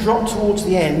you have to drop towards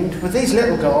the end. With these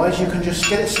little guys, you can just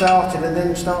get it started and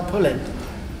then start pulling.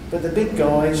 But the big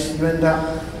guys, you end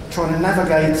up trying to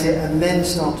navigate it and then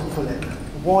start to pull it.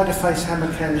 wider face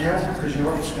hammer can help because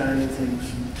you're upscaling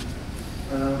things.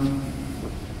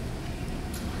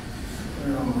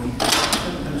 Where are we?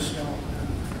 I'm going to start.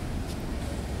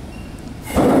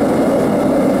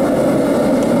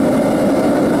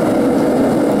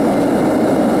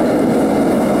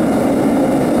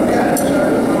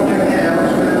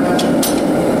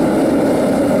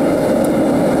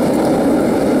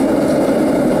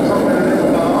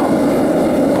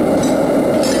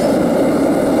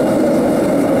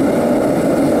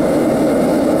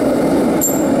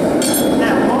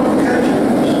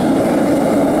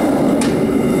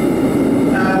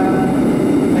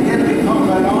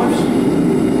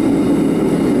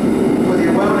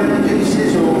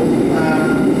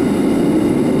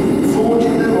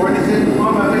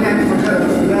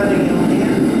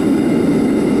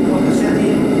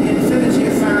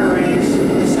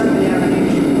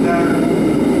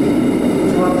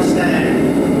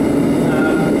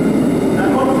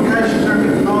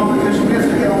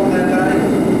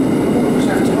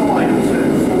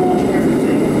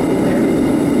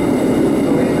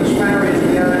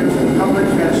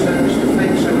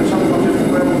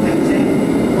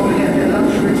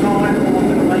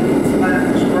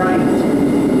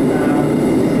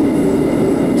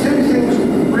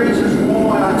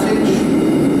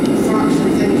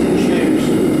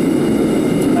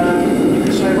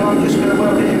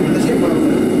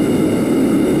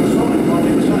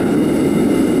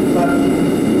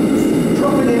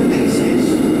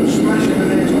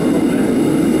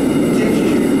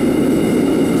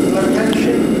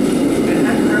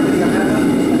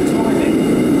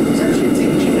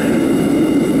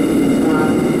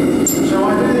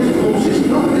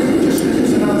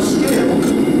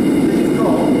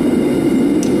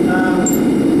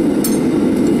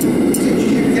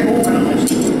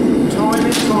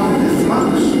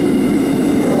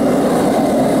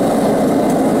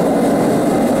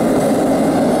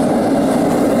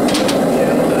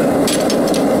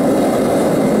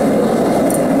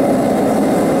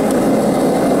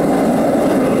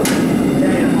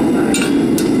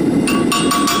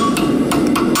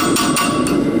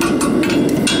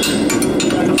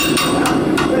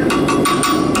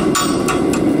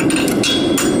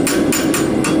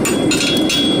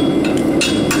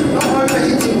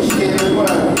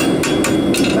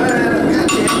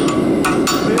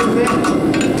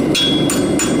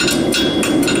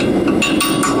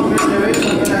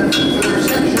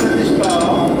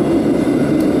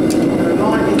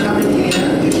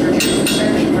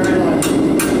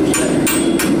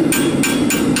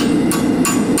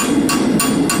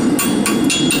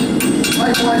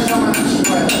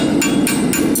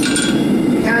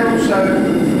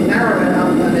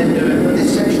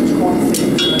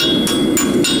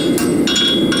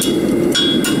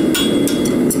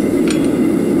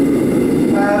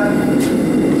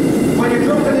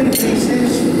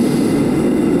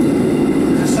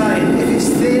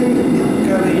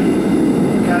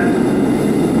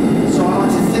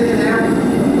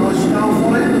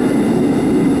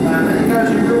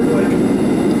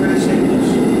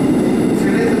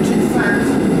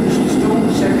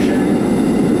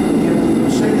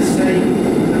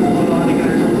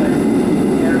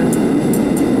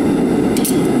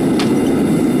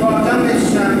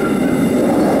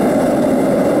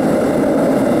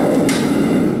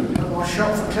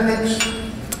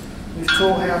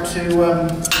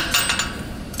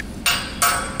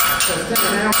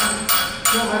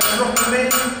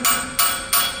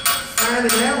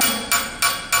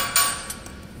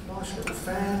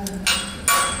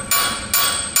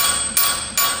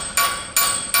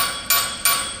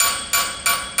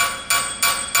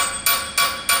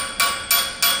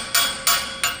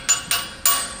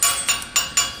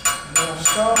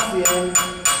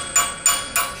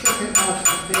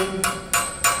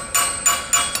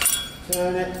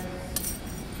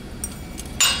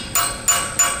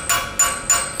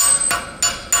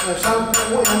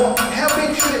 How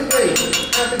big should it be?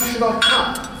 How big should I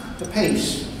cut the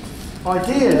piece?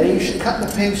 Ideally, you should cut the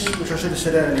piece, which I should have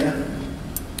said earlier.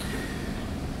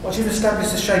 Once you've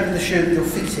established the shape of the shoe that you're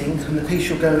fitting and the piece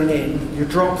you're going in, your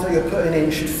drop that you're putting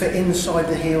in should fit inside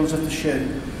the heels of the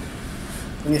shoe.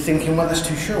 And you're thinking, well, that's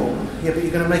too short. Yeah, but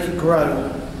you're going to make it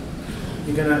grow.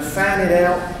 You're going to fan it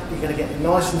out, you're going to get it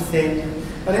nice and thin.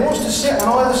 And it wants to sit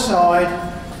on either side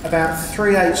about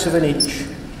 3/8 of an inch.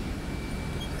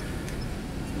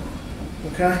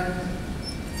 Okay?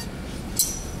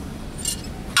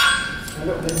 A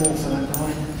little bit more for that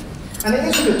guy. And it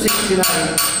is a good tip, you know.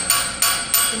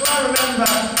 If I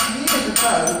remember years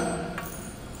ago,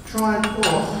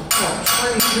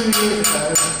 22 years ago,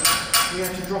 we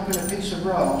had to drop in a piece of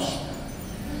brass.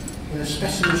 in a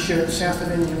specimen shoe at the South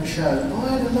of England show. I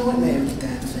had a nightmare with the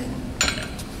damn thing.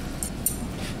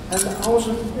 And I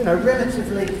wasn't, you know,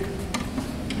 relatively,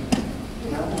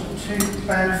 you know, wasn't too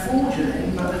bad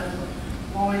fortunate, but I,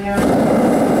 oh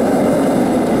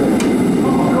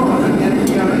my God, I couldn't get it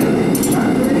to go in. It was so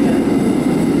brilliant.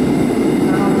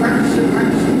 And I practiced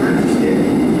it.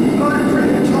 Like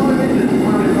putting the time in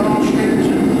one of the large students,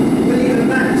 but even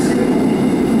that simple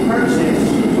process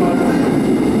was like, wow.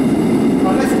 I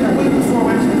left it a week before I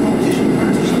went to the competition to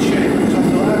practice the shoe because I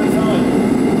thought that'd be fine.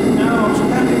 No, I was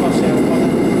happy with myself by the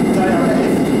day I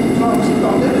left. So I was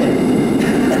not doing it.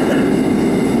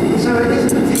 So it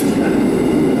is particular.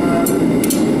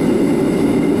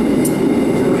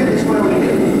 So we'll get this welded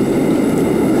in.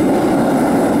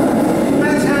 And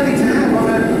it's handy to have. I've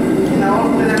had, you know,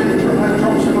 I've been having to put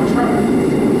drops in my truck.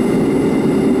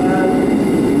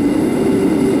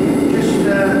 Just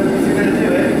if you're going to do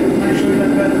it, make sure you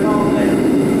don't burn the barn there.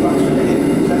 Flux with it,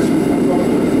 because that's what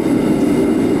problem.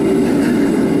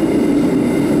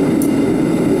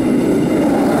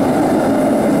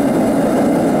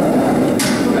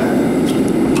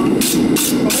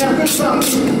 Well, yeah, good fun.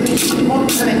 These mod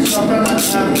tanks I've done at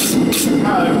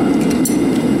home.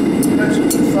 That's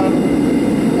good fun.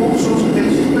 All sorts of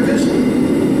pieces, because you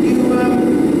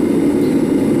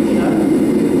know,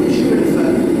 we're shooting for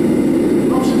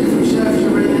lots of different surface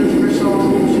arenas, dressage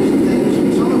horses and things,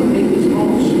 and some of them need these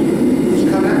mods. It's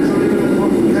collateral ligament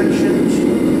modifications,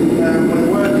 when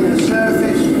working the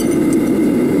surface,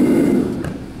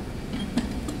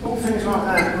 all things like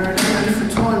that. We're at a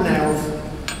different time now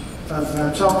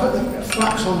so I'll put the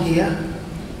flux on here.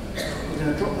 We're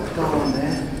going to drop that guy on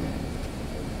there,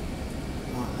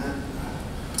 like that.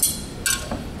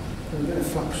 Put a bit of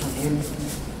flux on him.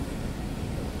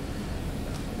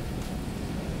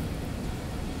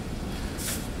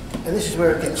 And this is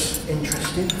where it gets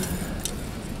interesting.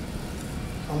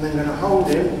 I'm then going to hold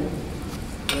him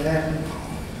there,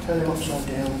 turn him upside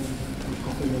down, and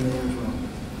pop him in there as well.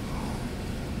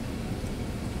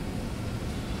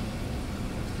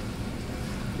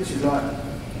 This is like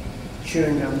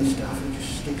chewing gum, this stuff, it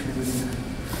just sticks everything in.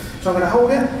 So I'm going to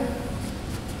hold it,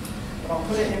 I'll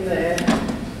put it in there. Two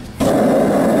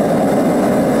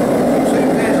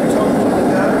pairs of tongs on the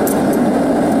go.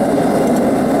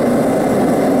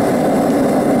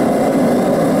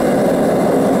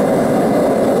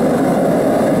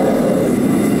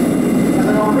 And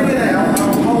then I'll bring it out and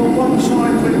I'll hold one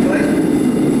side quickly,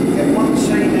 get one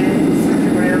seam in, flick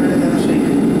it around and then a seam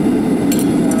in.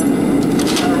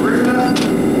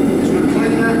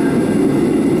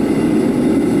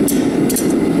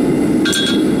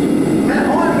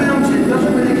 Now, iron mounted doesn't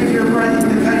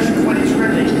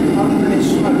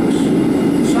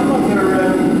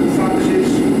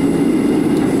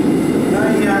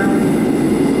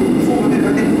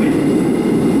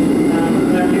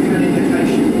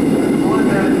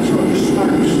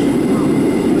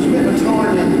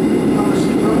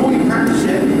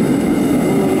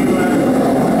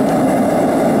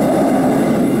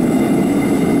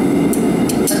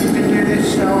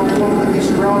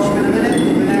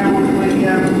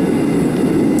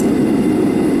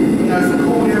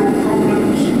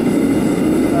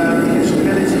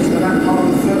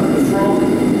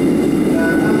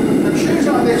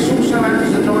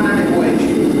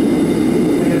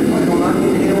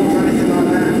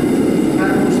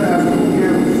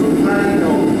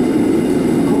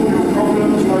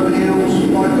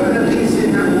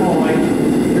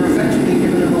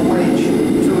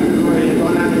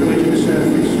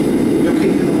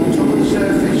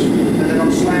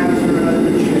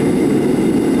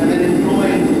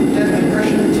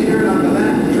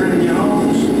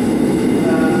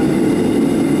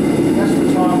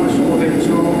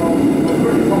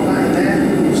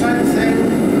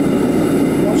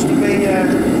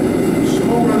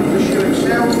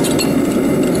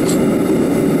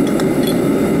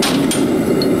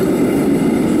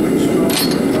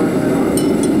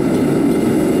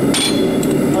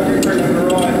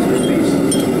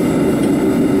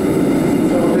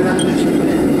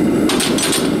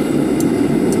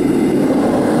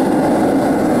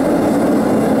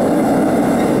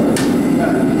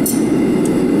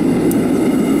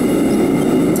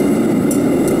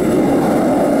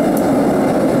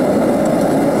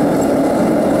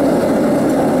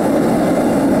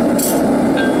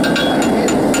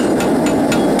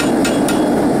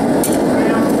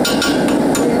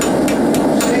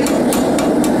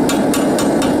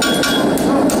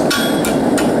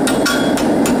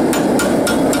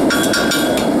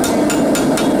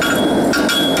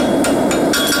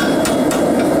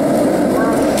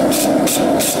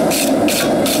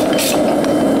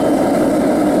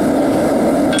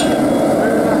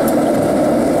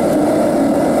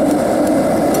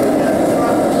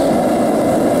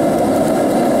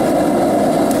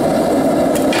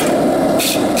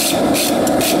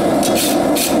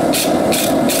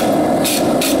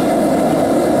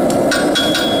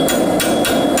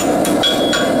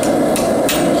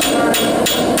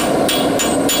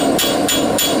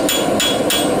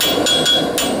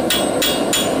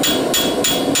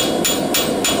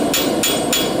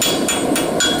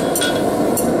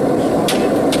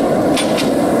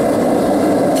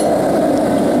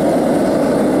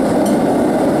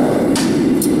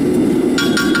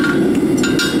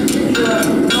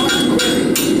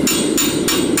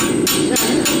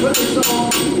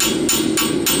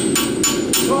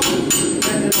Top,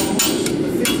 depending on what's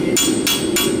the fitting.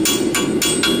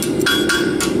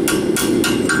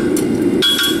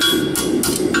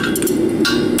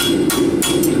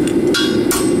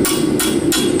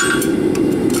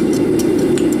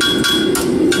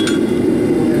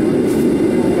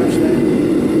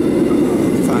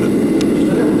 Found it.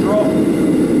 Just a little drop.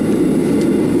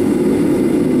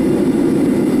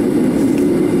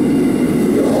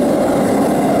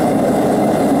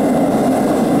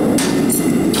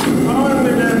 And I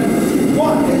would,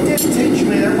 what it did teach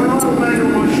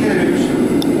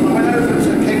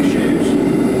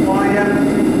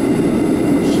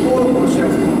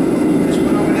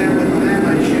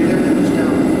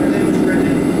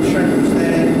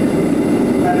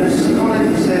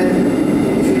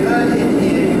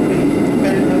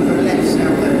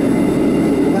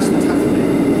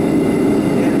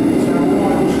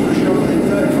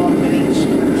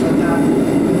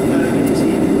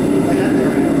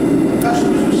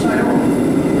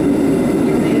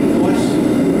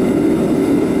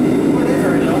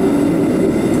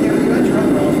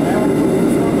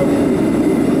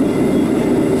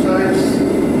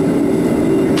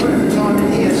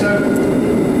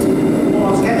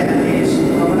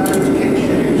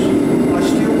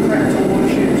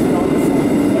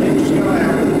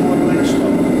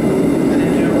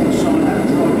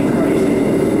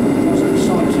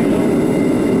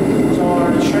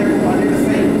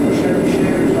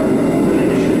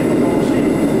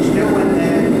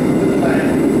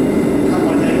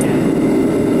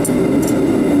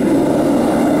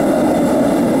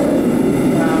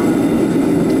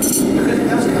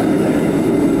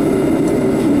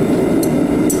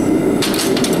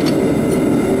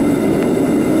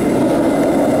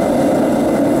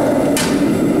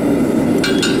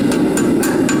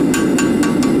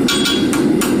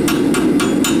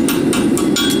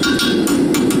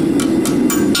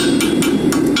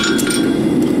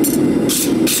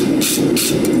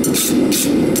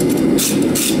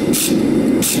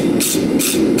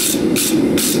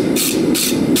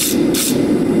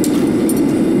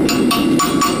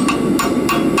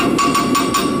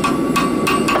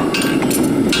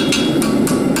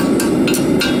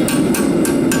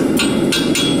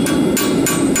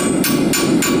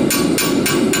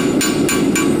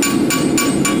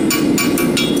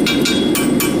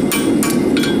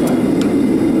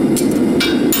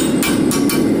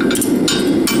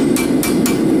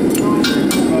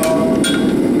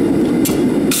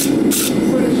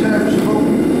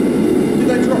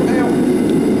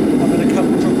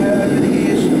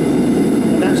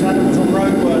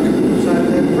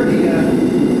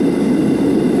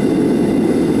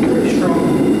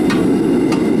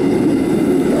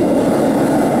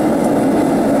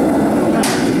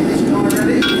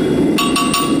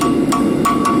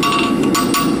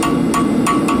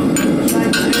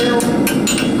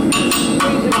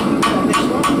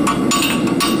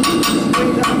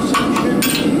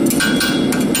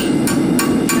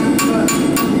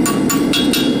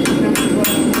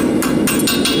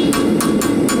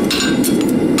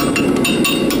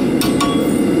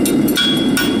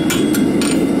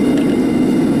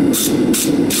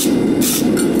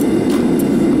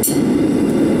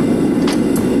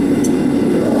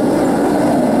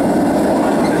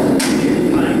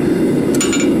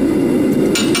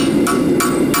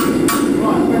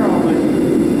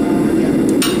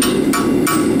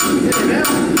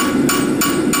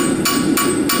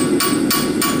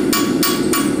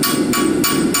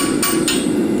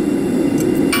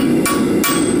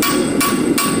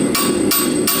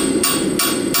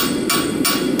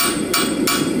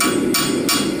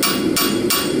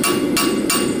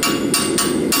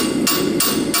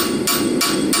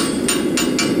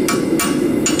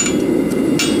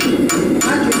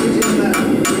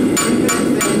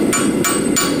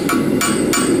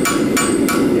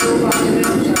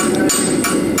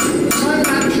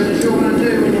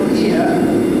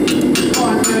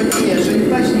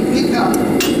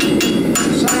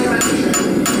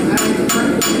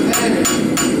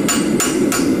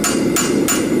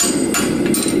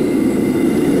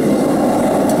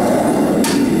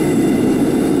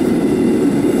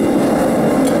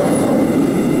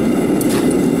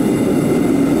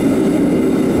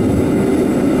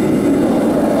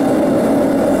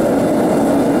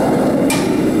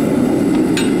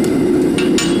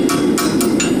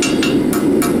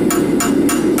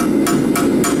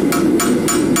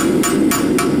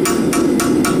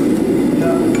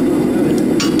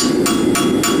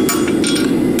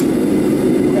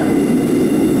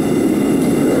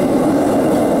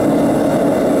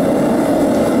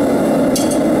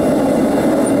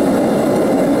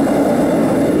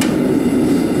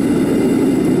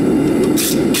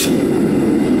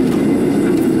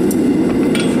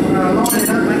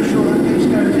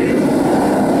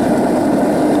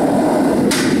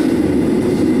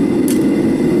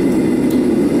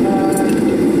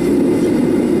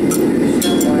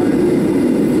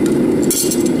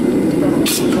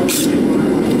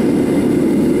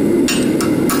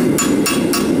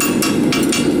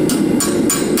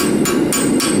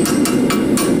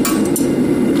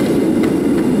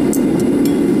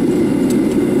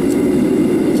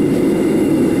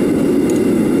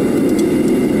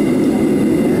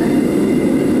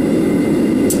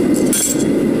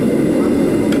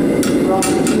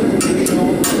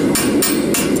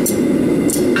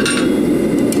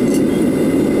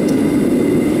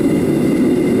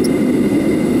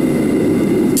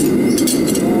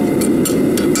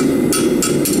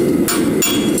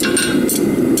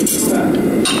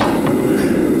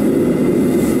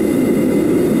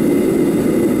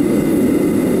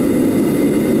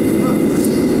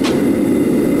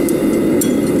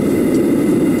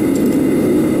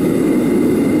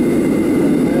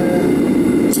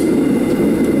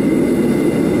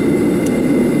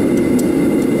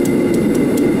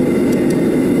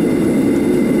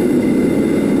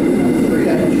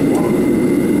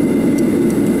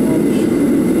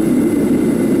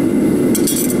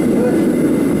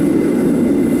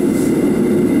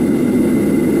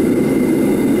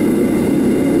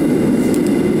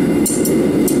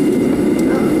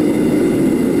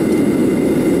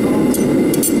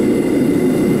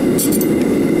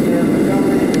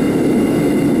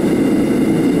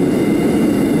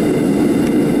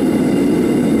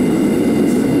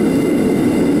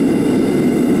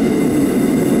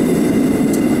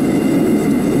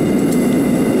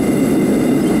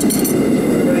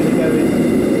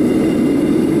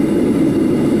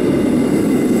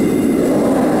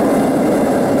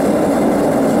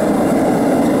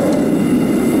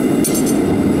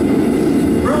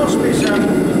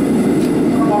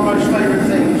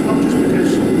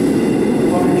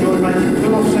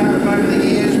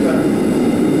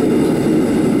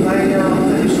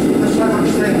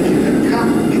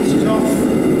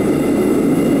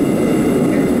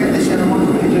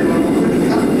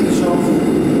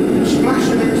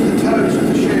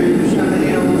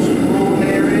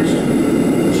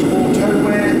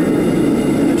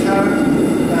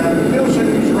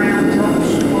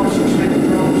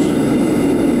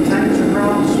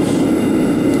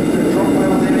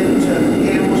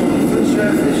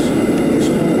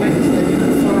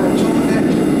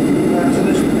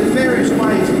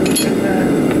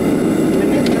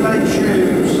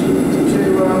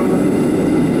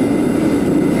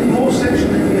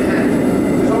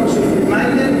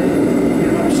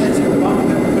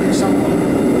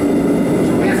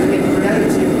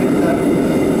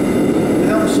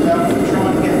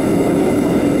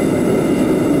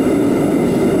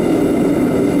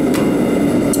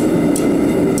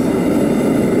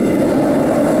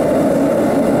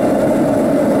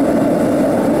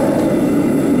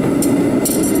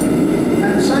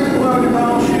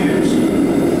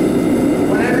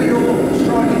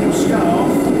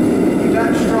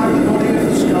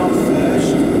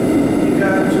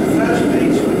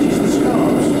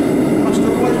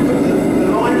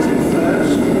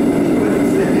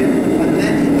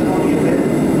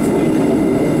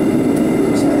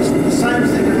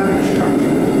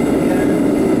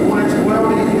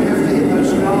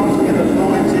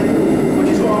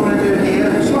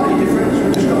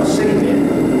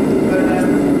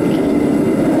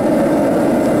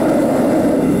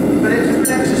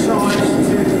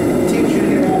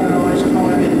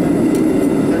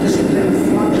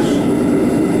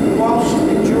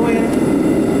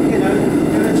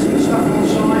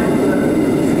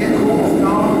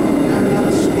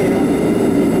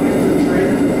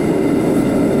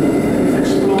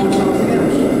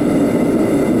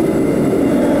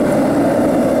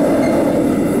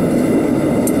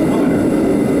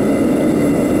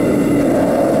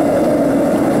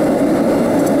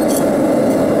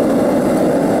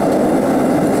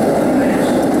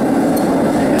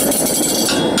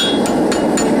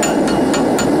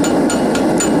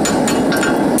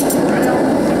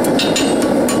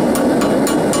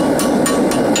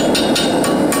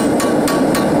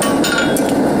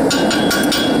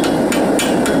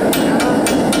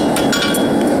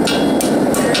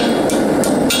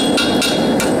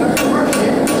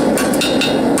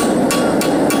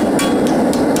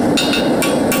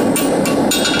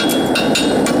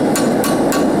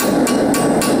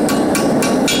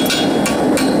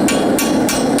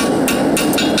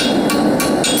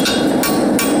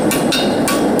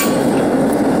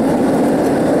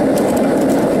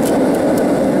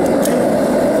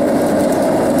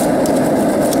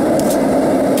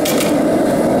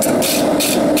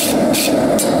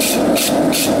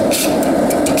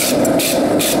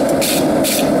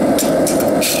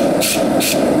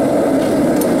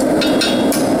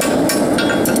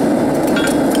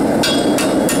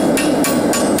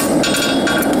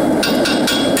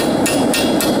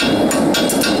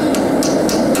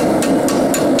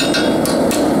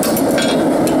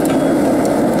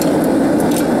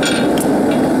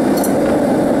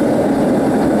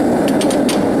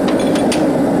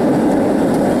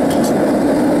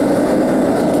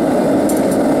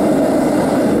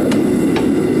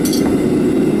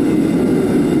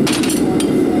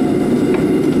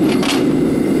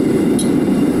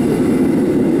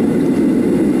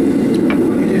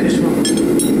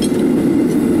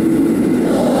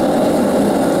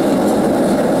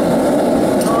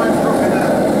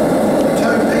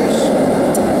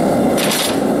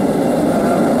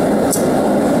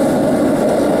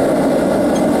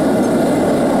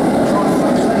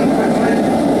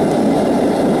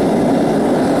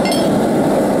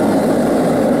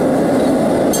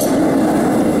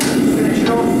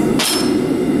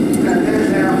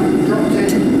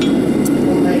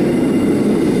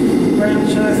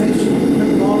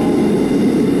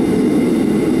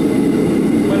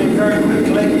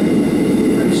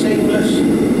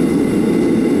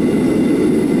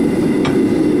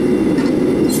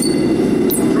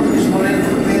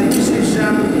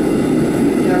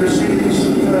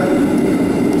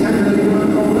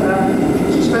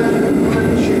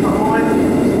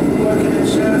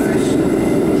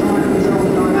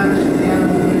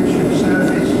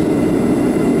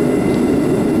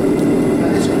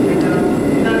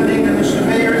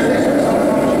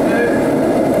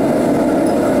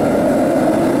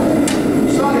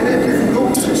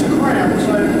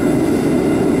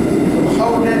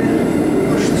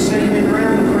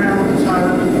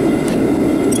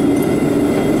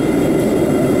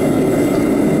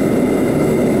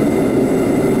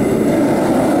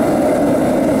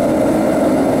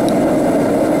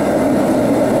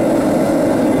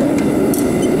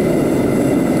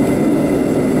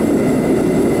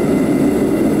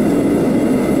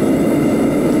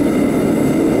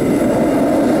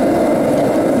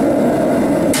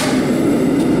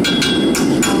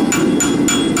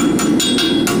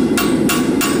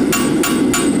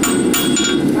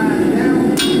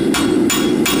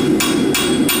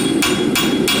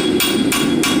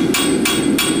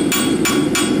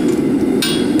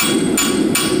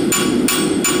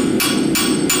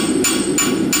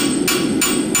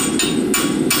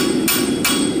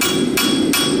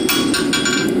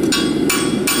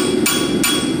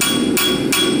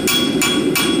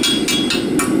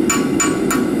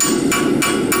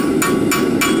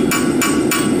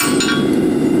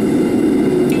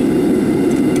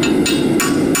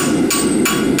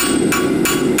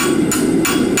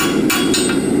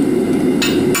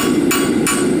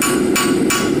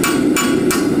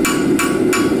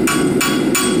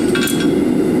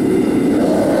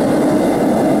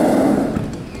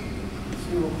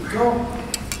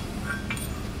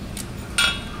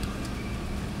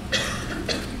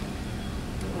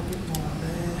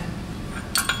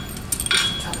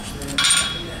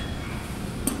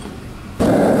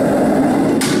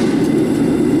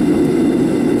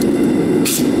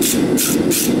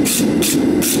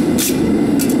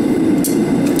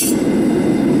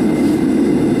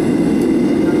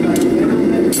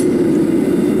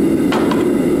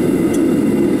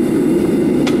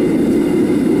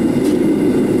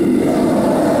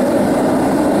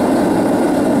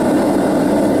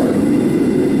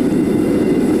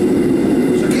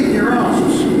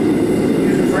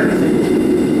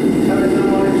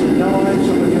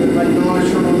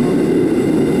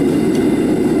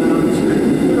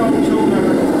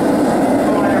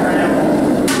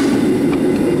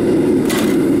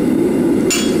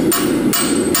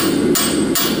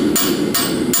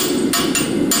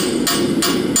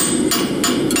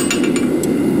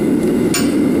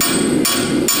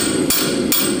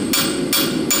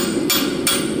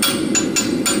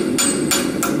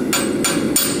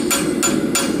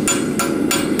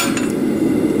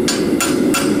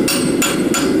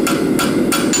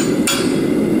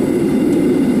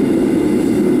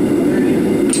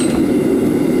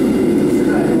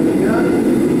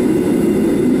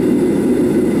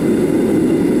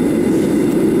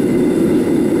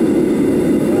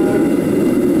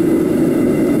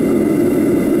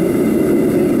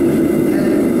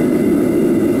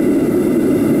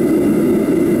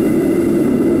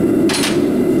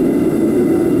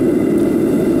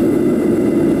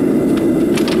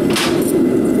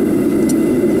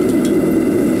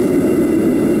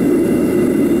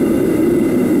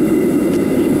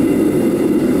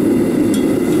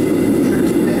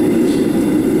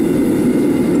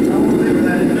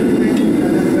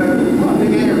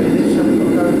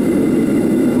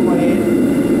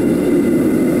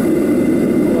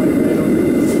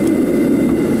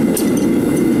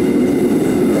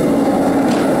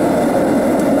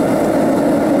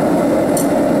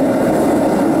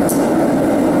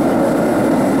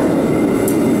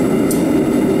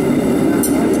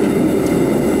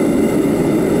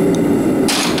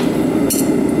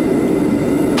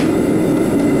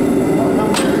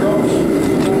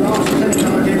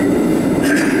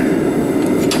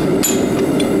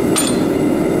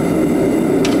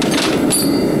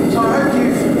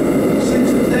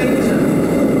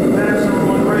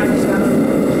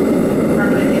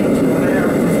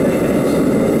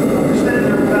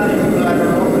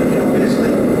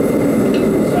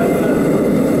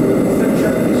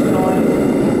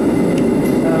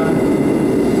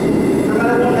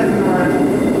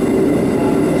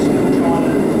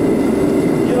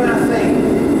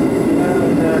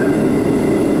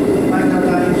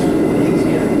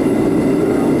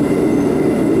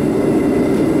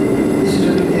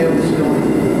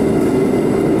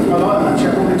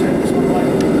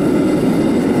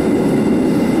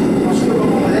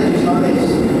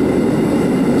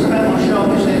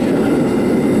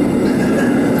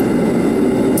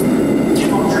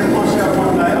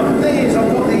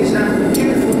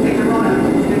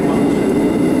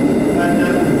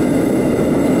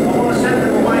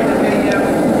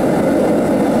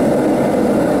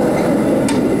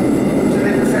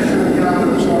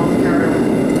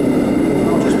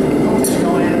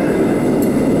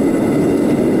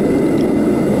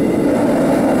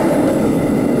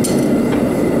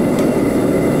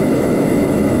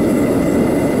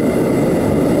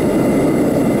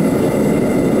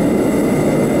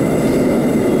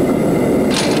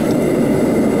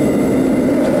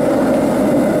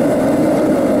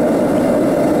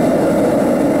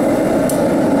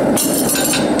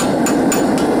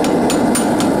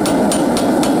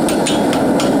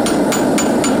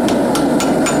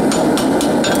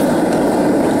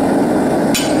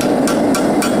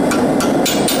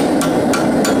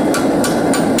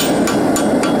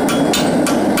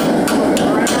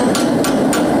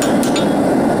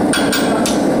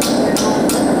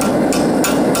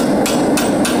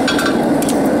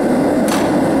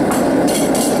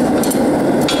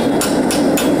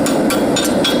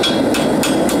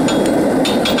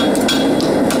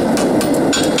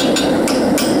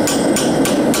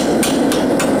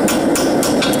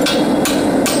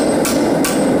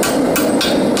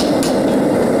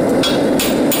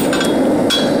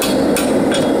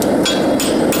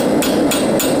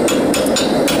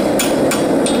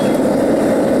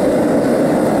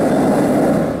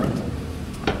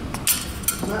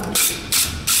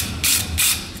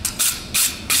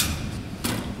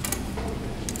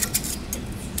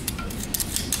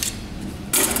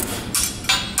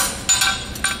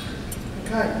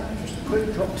Okay, just a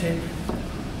quick drop tin.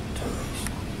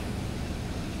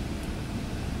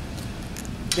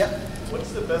 Yep.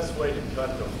 What's the best way to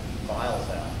cut the files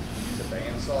out? Use a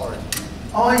bandsaw or?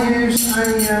 I use a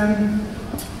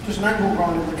just an angle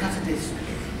grinder with a cutter disc.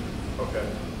 Okay.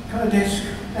 Cut a disc,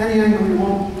 any angle you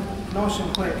want, nice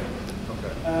and quick.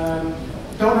 Okay.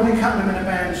 Don't want to be cutting them in a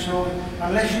bandsaw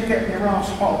unless you get your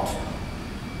rasp hot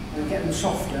and get them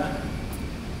softer.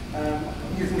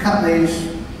 You can cut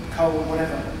these cold,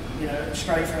 whatever, you know,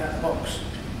 straight out the box.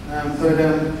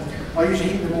 I usually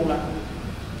heat them all up.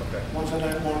 Okay. Once I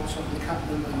don't want, so I can cut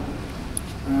them.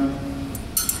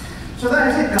 So that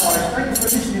is it, guys. Thank you for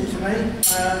listening to me.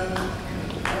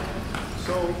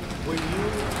 So, when you,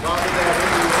 rather than